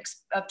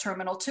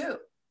Terminal 2.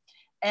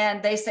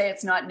 And they say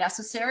it's not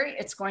necessary.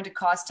 It's going to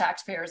cost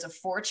taxpayers a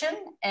fortune,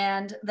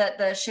 and that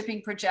the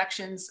shipping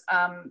projections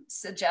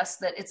suggest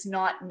that it's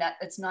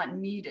not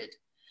needed.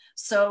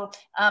 So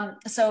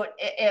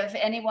if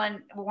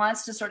anyone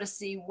wants to sort of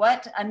see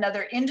what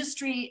another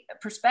industry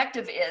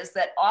perspective is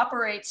that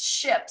operates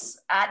ships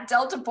at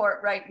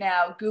Deltaport right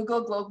now,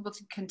 Google Global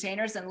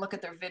Containers and look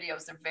at their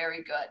videos. They're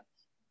very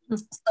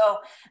good.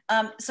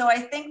 So I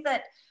think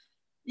that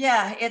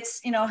yeah,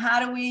 it's, you know,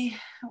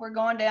 we're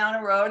going down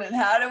a road, and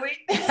how do we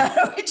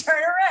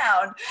turn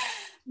around?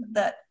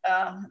 That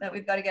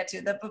we've got to get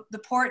to. The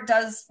port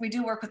we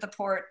do work with the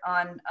port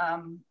on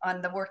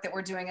the work that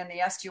we're doing in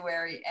the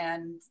estuary,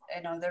 and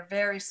you know, they're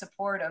very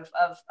supportive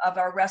of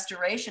our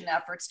restoration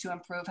efforts to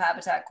improve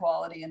habitat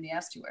quality in the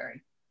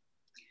estuary.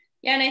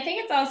 Yeah, and I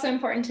think it's also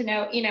important to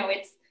note, you know,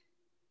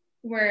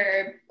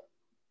 we're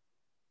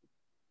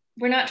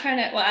not trying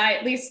to, well,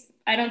 at least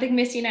I don't think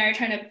Misty and I are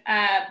trying to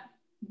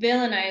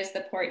villainize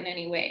the port in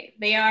any way.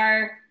 They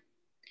are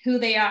who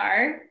they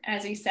are,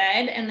 as we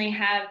said, and they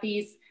have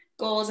these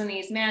goals and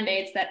these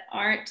mandates that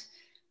aren't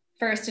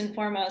first and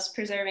foremost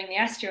preserving the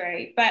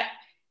estuary, but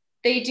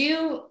they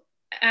do,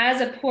 as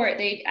a port,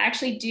 they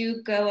actually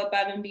do go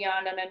above and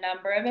beyond on a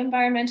number of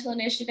environmental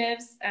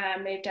initiatives.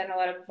 They've done a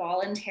lot of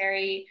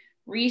voluntary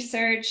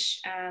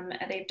research.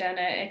 They've done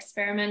an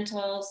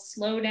experimental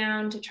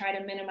slowdown to try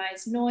to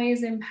minimize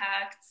noise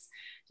impacts.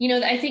 You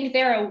know, I think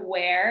they're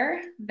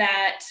aware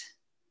that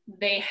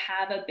they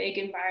have a big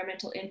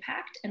environmental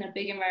impact and a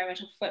big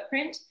environmental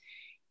footprint.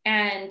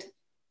 And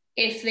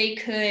if they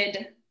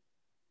could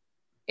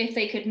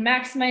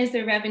maximize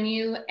their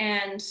revenue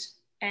and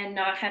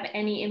not have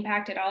any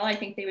impact at all, I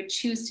think they would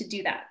choose to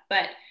do that.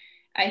 But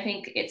I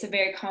think it's a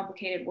very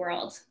complicated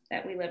world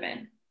that we live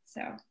in.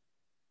 So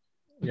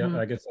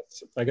yeah,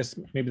 I guess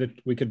maybe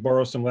we could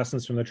borrow some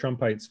lessons from the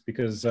Trumpites,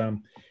 because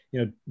you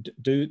know,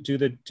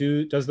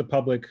 does the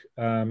public,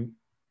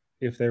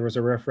 if there was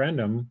a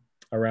referendum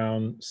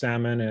around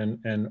salmon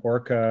and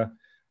orca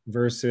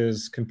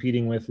versus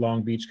competing with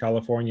Long Beach,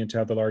 California to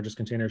have the largest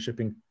container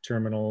shipping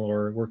terminal,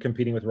 or we're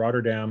competing with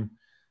Rotterdam,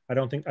 I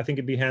think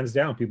it'd be hands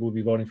down. People would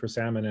be voting for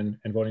salmon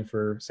and voting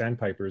for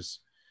sandpipers.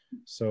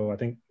 So I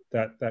think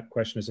that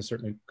question is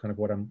certainly kind of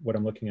what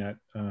I'm looking at.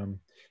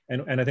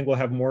 And I think we'll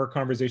have more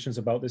conversations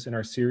about this in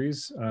our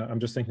series. I'm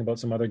just thinking about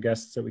some other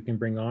guests that we can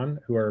bring on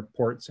who are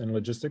ports and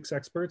logistics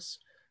experts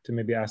to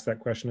maybe ask that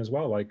question as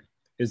well. Like,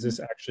 is this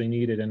actually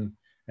needed, and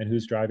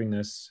who's driving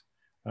this?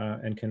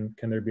 And can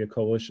there be a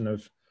coalition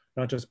of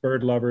not just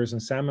bird lovers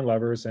and salmon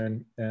lovers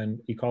and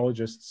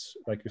ecologists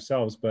like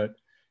yourselves, but,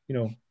 you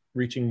know,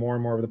 reaching more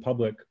and more of the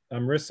public?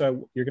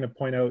 Marissa, you're going to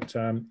point out,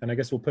 and I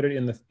guess we'll put it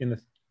in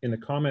the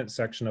comment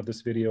section of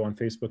this video on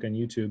Facebook and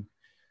YouTube,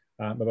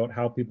 about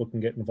how people can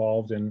get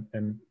involved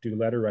and do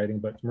letter writing.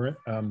 But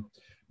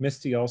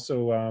Misty,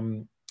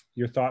 also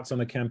your thoughts on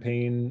the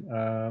campaign.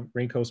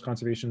 Raincoast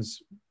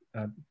Conservation's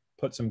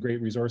put some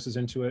great resources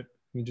into it.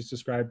 Can you just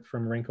describe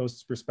from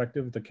Raincoast's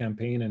perspective the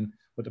campaign and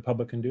what the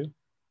public can do?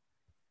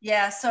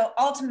 Yeah, so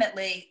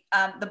ultimately,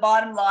 the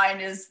bottom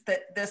line is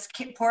that this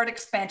port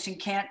expansion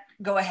can't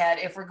go ahead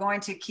if we're going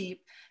to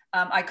keep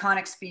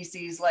iconic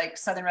species like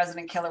southern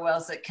resident killer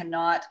whales that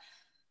cannot,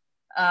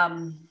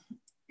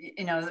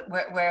 you know,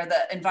 where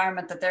the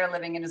environment that they're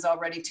living in is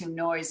already too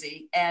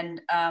noisy,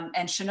 and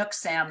Chinook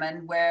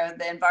salmon, where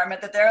the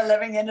environment that they're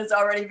living in is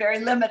already very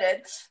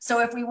limited. So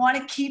if we want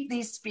to keep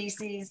these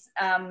species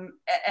and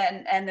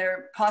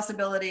their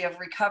possibility of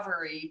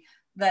recovery,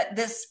 that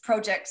this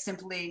project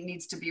simply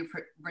needs to be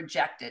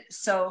rejected.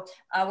 So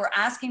we're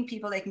asking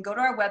people, they can go to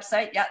our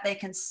website. Yeah, they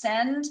can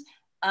send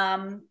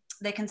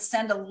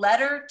a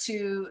letter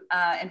to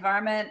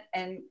Environment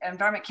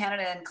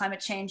Canada and Climate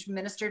Change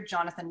Minister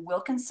Jonathan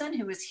Wilkinson,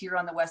 who is here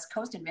on the West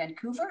Coast in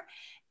Vancouver,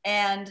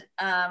 and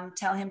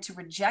tell him to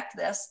reject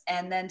this,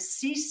 and then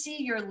CC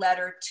your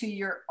letter to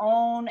your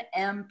own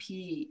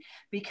MP,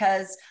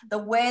 because the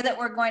way that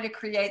we're going to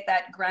create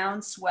that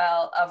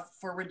groundswell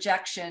for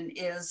rejection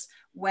is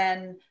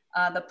when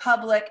the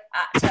public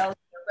tells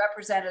their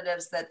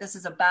representatives that this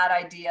is a bad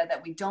idea,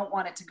 that we don't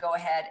want it to go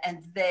ahead,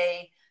 and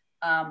they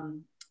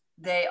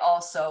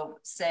also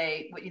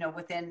say, you know,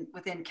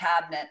 within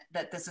cabinet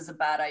that this is a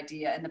bad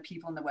idea, and the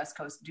people in the West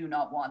Coast do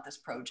not want this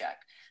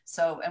project.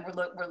 So, and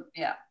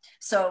yeah.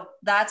 So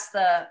that's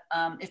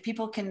if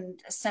people can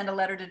send a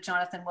letter to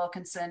Jonathan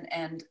Wilkinson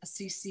and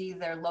CC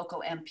their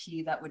local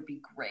MP, that would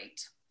be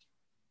great.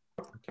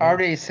 I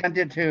already sent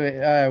it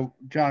to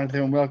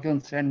Jonathan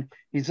Wilkinson.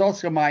 He's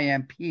also my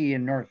MP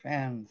in North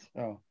End.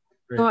 So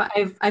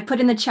I put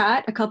in the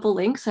chat a couple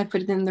links. I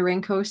put it in the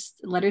Raincoast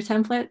letter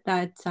template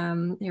that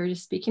they were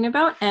just speaking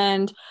about.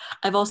 And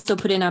I've also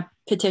put in a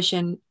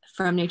petition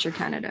from Nature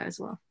Canada as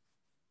well.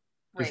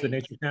 Is the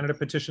Nature Canada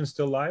petition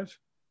still live?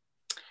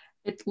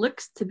 It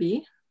looks to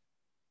be.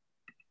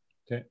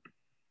 Okay.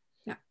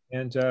 Yeah.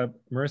 And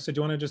Marissa, do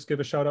you want to just give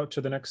a shout out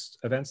to the next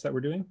events that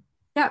we're doing?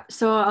 Yeah,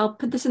 so I'll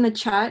put this in the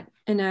chat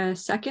in a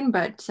second,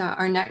 but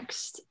our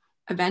next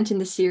event in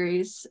the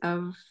series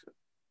of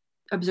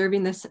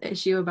observing this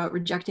issue about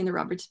rejecting the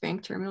Roberts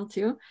Bank Terminal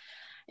 2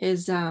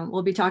 is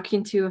we'll be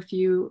talking to a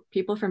few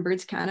people from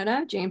Birds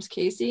Canada, James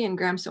Casey and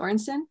Graham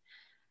Sorensen,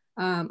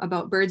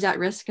 about birds at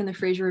risk in the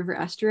Fraser River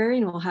Estuary,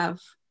 and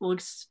we'll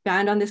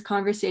expand on this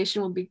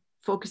conversation. We'll be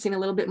focusing a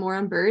little bit more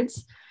on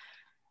birds,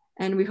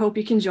 and we hope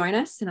you can join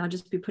us, and I'll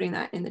just be putting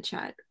that in the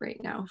chat right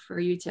now for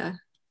you to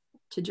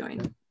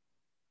join.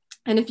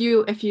 And if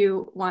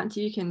you want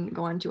to, you can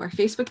go onto our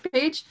Facebook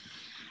page,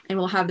 and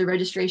we'll have the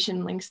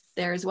registration links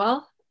there as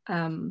well.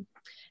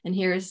 And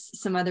here's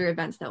some other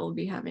events that we'll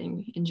be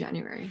having in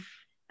January.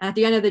 At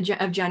the end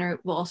of January,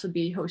 we'll also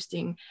be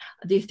hosting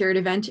the third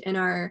event in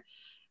our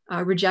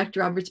Reject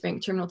Roberts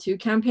Bank Terminal 2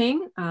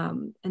 campaign,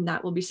 and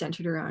that will be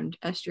centered around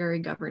estuary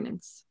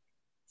governance.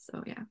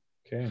 So yeah.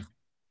 Okay.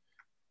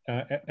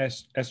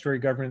 Estuary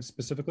governance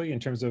specifically in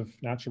terms of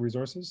natural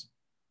resources?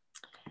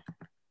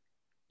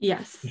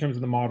 Yes. In terms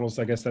of the models,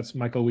 I guess that's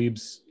Michael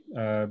Weeb's,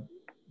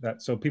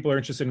 so people are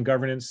interested in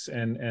governance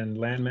and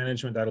land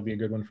management, that'll be a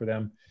good one for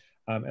them.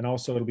 And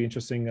also it'll be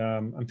interesting,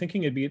 I'm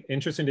thinking it'd be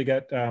interesting to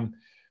get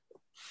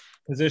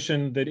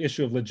position the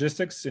issue of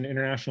logistics in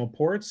international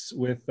ports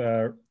with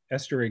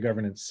estuary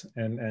governance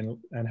and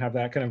have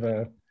that kind of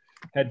a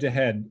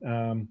head-to-head,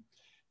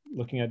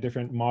 looking at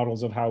different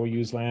models of how we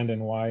use land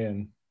and why.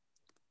 And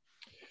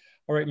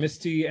all right,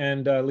 Misty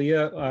and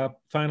Lia,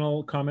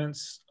 final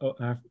comments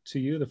to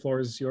you. The floor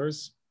is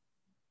yours.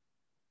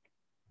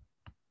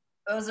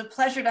 It was a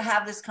pleasure to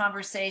have this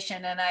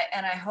conversation, and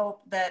I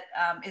hope that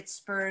it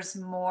spurs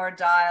more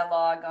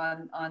dialogue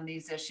on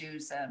these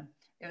issues.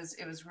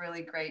 It was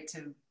really great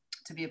to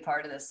be a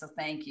part of this. So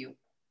thank you.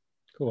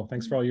 Cool.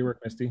 Thanks for all your work,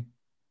 Misty.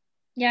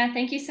 Yeah,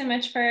 thank you so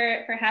much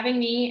for having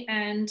me.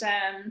 And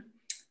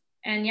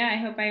yeah, I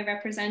hope I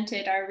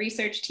represented our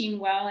research team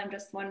well. I'm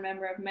just one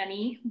member of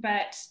many,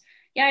 but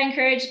yeah, I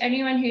encourage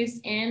anyone who's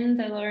in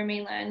the Lower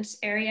Mainland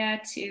area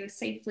to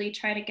safely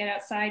try to get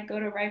outside, go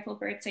to Rifle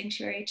Bird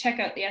Sanctuary, check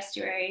out the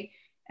estuary,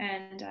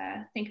 and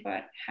think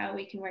about how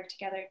we can work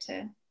together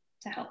to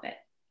help it.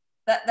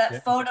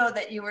 That photo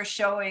that you were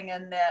showing,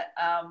 and that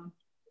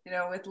you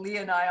know, with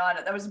Lia and I on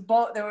it,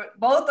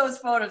 both those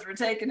photos were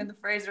taken in the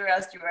Fraser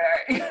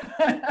Estuary.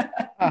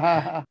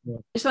 I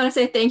just want to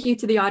say thank you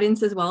to the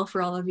audience as well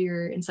for all of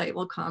your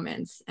insightful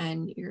comments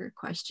and your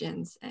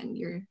questions and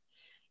your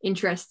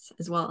interests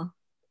as well.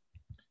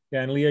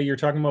 Yeah, and Lia, you're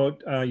talking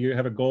about you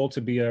have a goal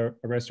to be a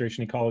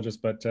restoration ecologist,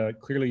 but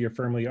clearly you're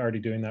firmly already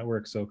doing that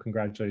work. So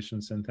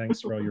congratulations and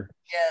thanks for all your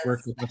work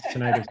with us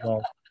tonight as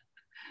well.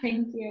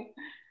 Thank you.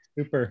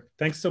 Super.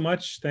 Thanks so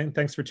much.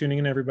 Thanks for tuning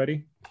in,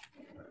 everybody.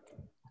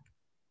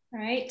 All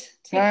right.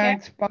 Take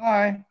Thanks. care.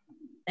 Bye.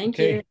 Thank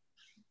you.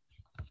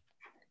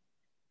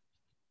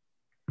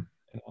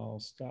 And I'll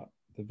stop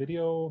the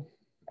video.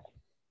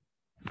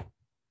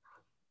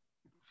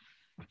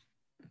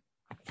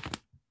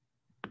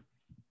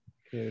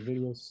 Okay, the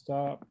video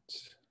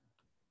stopped.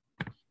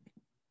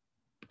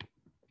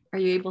 Are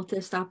you able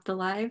to stop the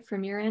live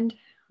from your end,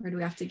 or do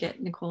we have to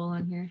get Nicole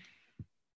on here?